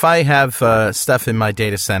if I have stuff in my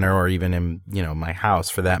data center or even in my house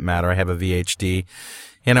for that matter, I have a VHD,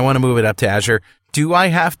 and I want to move it up to Azure, do I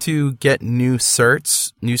have to get new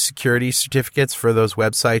certs, new security certificates for those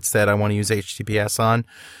websites that I want to use HTTPS on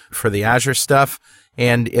for the Azure stuff?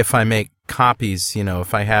 And if I make copies,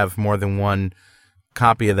 if I have more than one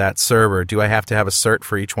copy of that server, do I have to have a cert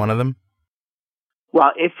for each one of them?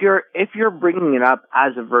 Well, if you're bringing it up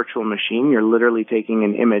as a virtual machine, you're literally taking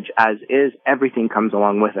an image as is. Everything comes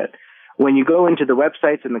along with it. When you go into the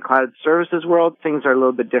websites in the cloud services world, things are a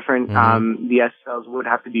little bit different. Mm-hmm. The SSLs would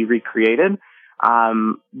have to be recreated.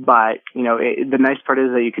 But the nice part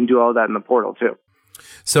is that you can do all that in the portal too.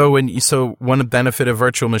 So one benefit of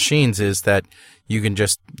virtual machines is that you can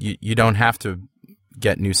just you don't have to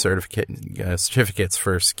get new certificates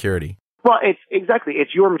for security. Well,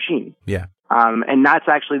 it's your machine. Yeah. And that's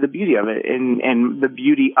actually the beauty of it, and the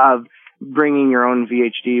beauty of bringing your own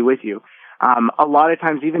VHD with you. A lot of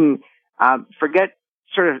times, even forget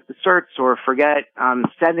sort of certs or forget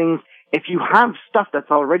settings. If you have stuff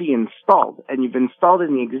that's already installed and you've installed it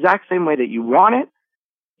in the exact same way that you want it,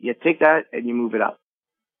 you take that and you move it up,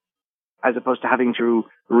 as opposed to having to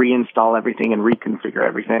reinstall everything and reconfigure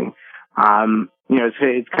everything.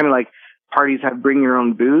 It's kind of like parties have bring your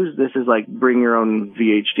own booze. This is like bring your own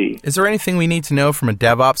VHD. Is there anything we need to know from a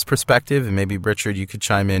DevOps perspective? And maybe, Richard, you could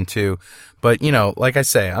chime in too. But, like I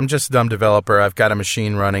say, I'm just a dumb developer. I've got a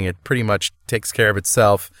machine running. It pretty much takes care of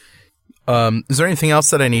itself. Is there anything else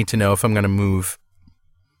that I need to know if I'm going to move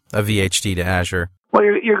a VHD to Azure? Well,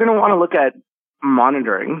 you're going to want to look at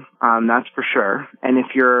monitoring, that's for sure. And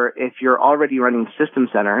if you're already running System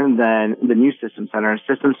Center, then the new System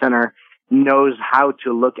Center knows how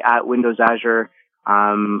to look at Windows Azure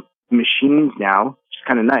machines now, which is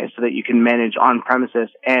kind of nice, so that you can manage on-premises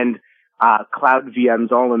and cloud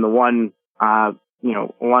VMs all in the one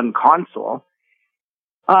console.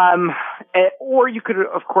 Or you could,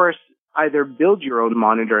 of course, either build your own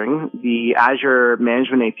monitoring. The Azure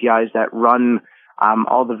management APIs that run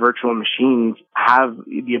all the virtual machines have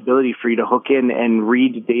the ability for you to hook in and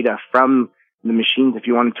read data from the machines if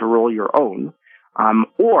you wanted to roll your own.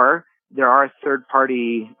 Or there are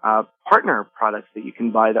third-party partner products that you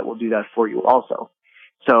can buy that will do that for you also.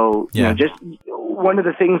 So, just one of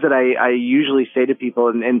the things that I usually say to people,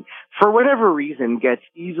 and for whatever reason gets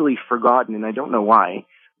easily forgotten, and I don't know why,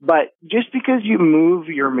 but just because you move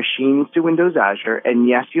your machines to Windows Azure, and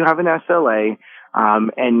yes, you have an SLA,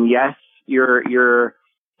 and yes, you're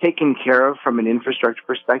taken care of from an infrastructure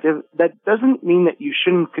perspective, that doesn't mean that you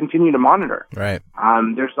shouldn't continue to monitor. Right.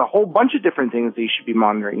 There's a whole bunch of different things that you should be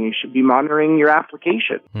monitoring. You should be monitoring your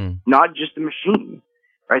application, not just the machine.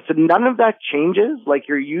 Right. So none of that changes. Like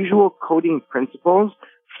your usual coding principles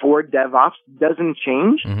for DevOps doesn't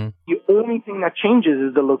change. Mm-hmm. The only thing that changes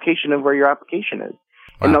is the location of where your application is.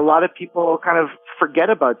 Wow. And a lot of people kind of forget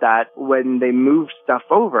about that when they move stuff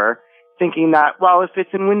over, thinking that, well, if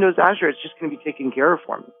it's in Windows Azure, it's just going to be taken care of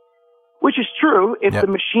for me. Which is true. If the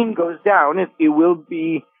machine goes down, it will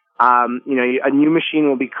be, a new machine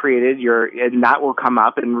will be created, and that will come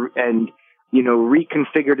up and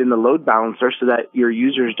reconfigured in the load balancer so that your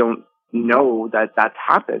users don't know that that's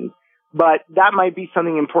happened. But that might be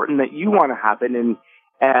something important that you want to happen and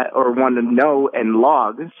or want to know and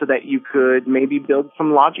log, so that you could maybe build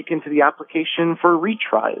some logic into the application for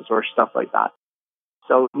retries or stuff like that.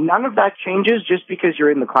 So none of that changes just because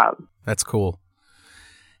you're in the cloud. That's cool.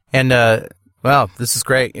 And, this is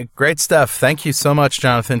great. Great stuff. Thank you so much,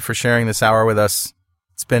 Jonathan, for sharing this hour with us.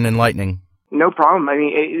 It's been enlightening. No problem. I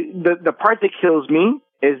mean, the part that kills me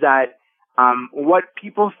is that what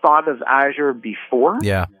people thought of Azure before,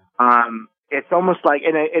 it's almost like,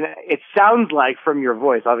 and it sounds like from your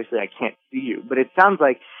voice, obviously I can't see you, but it sounds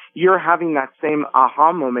like you're having that same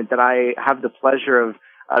aha moment that I have the pleasure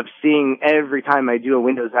of seeing every time I do a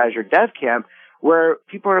Windows Azure Dev Camp, where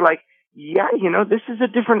people are like, yeah, this is a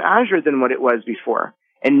different Azure than what it was before.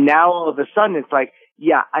 And now all of a sudden it's like,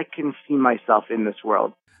 yeah, I can see myself in this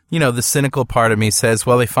world. The cynical part of me says,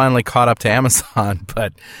 well, they finally caught up to Amazon,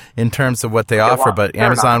 but in terms of what they offer, but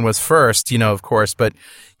Amazon was first, of course. But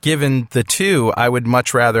given the two, I would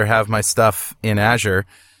much rather have my stuff in Azure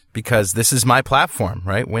because this is my platform,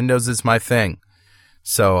 right? Windows is my thing.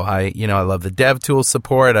 So I love the DevTools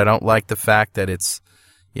support. I don't like the fact that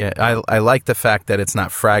I like the fact that it's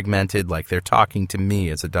not fragmented, like they're talking to me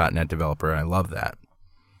as a .NET developer. I love that.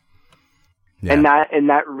 Yeah. And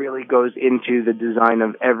that really goes into the design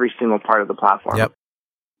of every single part of the platform. Yep.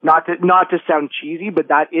 Not to sound cheesy, but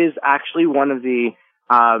that is actually one of the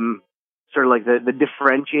sort of like the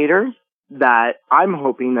differentiators that I'm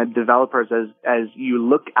hoping that developers, as you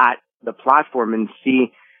look at the platform and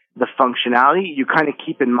see the functionality, you kind of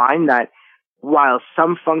keep in mind that while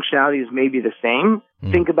some functionalities may be the same,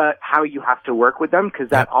 think about how you have to work with them, because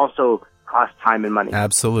that also costs time and money.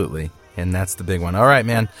 Absolutely. And that's the big one. All right,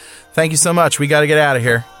 man. Thank you so much. We got to get out of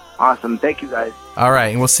here. Awesome. Thank you, guys. All right.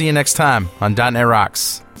 And we'll see you next time on .NET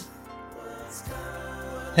Rocks.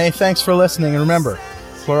 Hey, thanks for listening. And remember,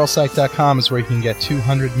 pluralsight.com is where you can get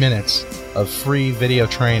 200 minutes of free video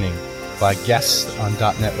training by guests on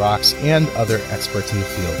 .NET Rocks and other experts in the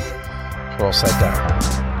field.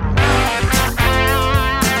 Pluralsight.com.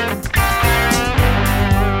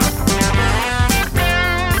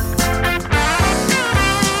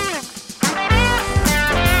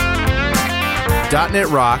 .NET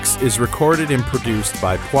Rocks is recorded and produced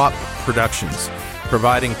by PWOP Productions,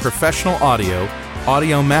 providing professional audio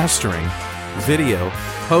mastering, video,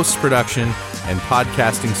 post-production, and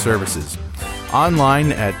podcasting services.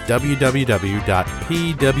 Online at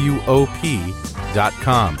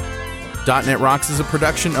www.pwop.com. .NET Rocks is a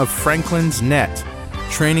production of Franklin's Net,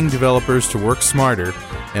 training developers to work smarter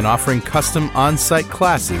and offering custom on-site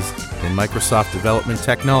classes in Microsoft development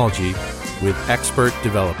technology with expert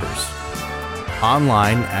developers.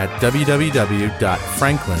 Online at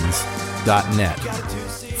www.franklins.net.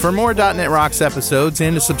 For more .NET Rocks episodes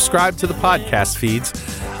and to subscribe to the podcast feeds,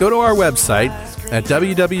 go to our website at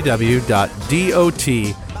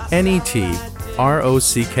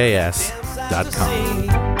www.dotnetrocks.com.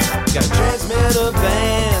 Got a transmitter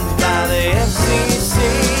banned by the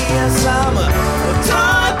FCC.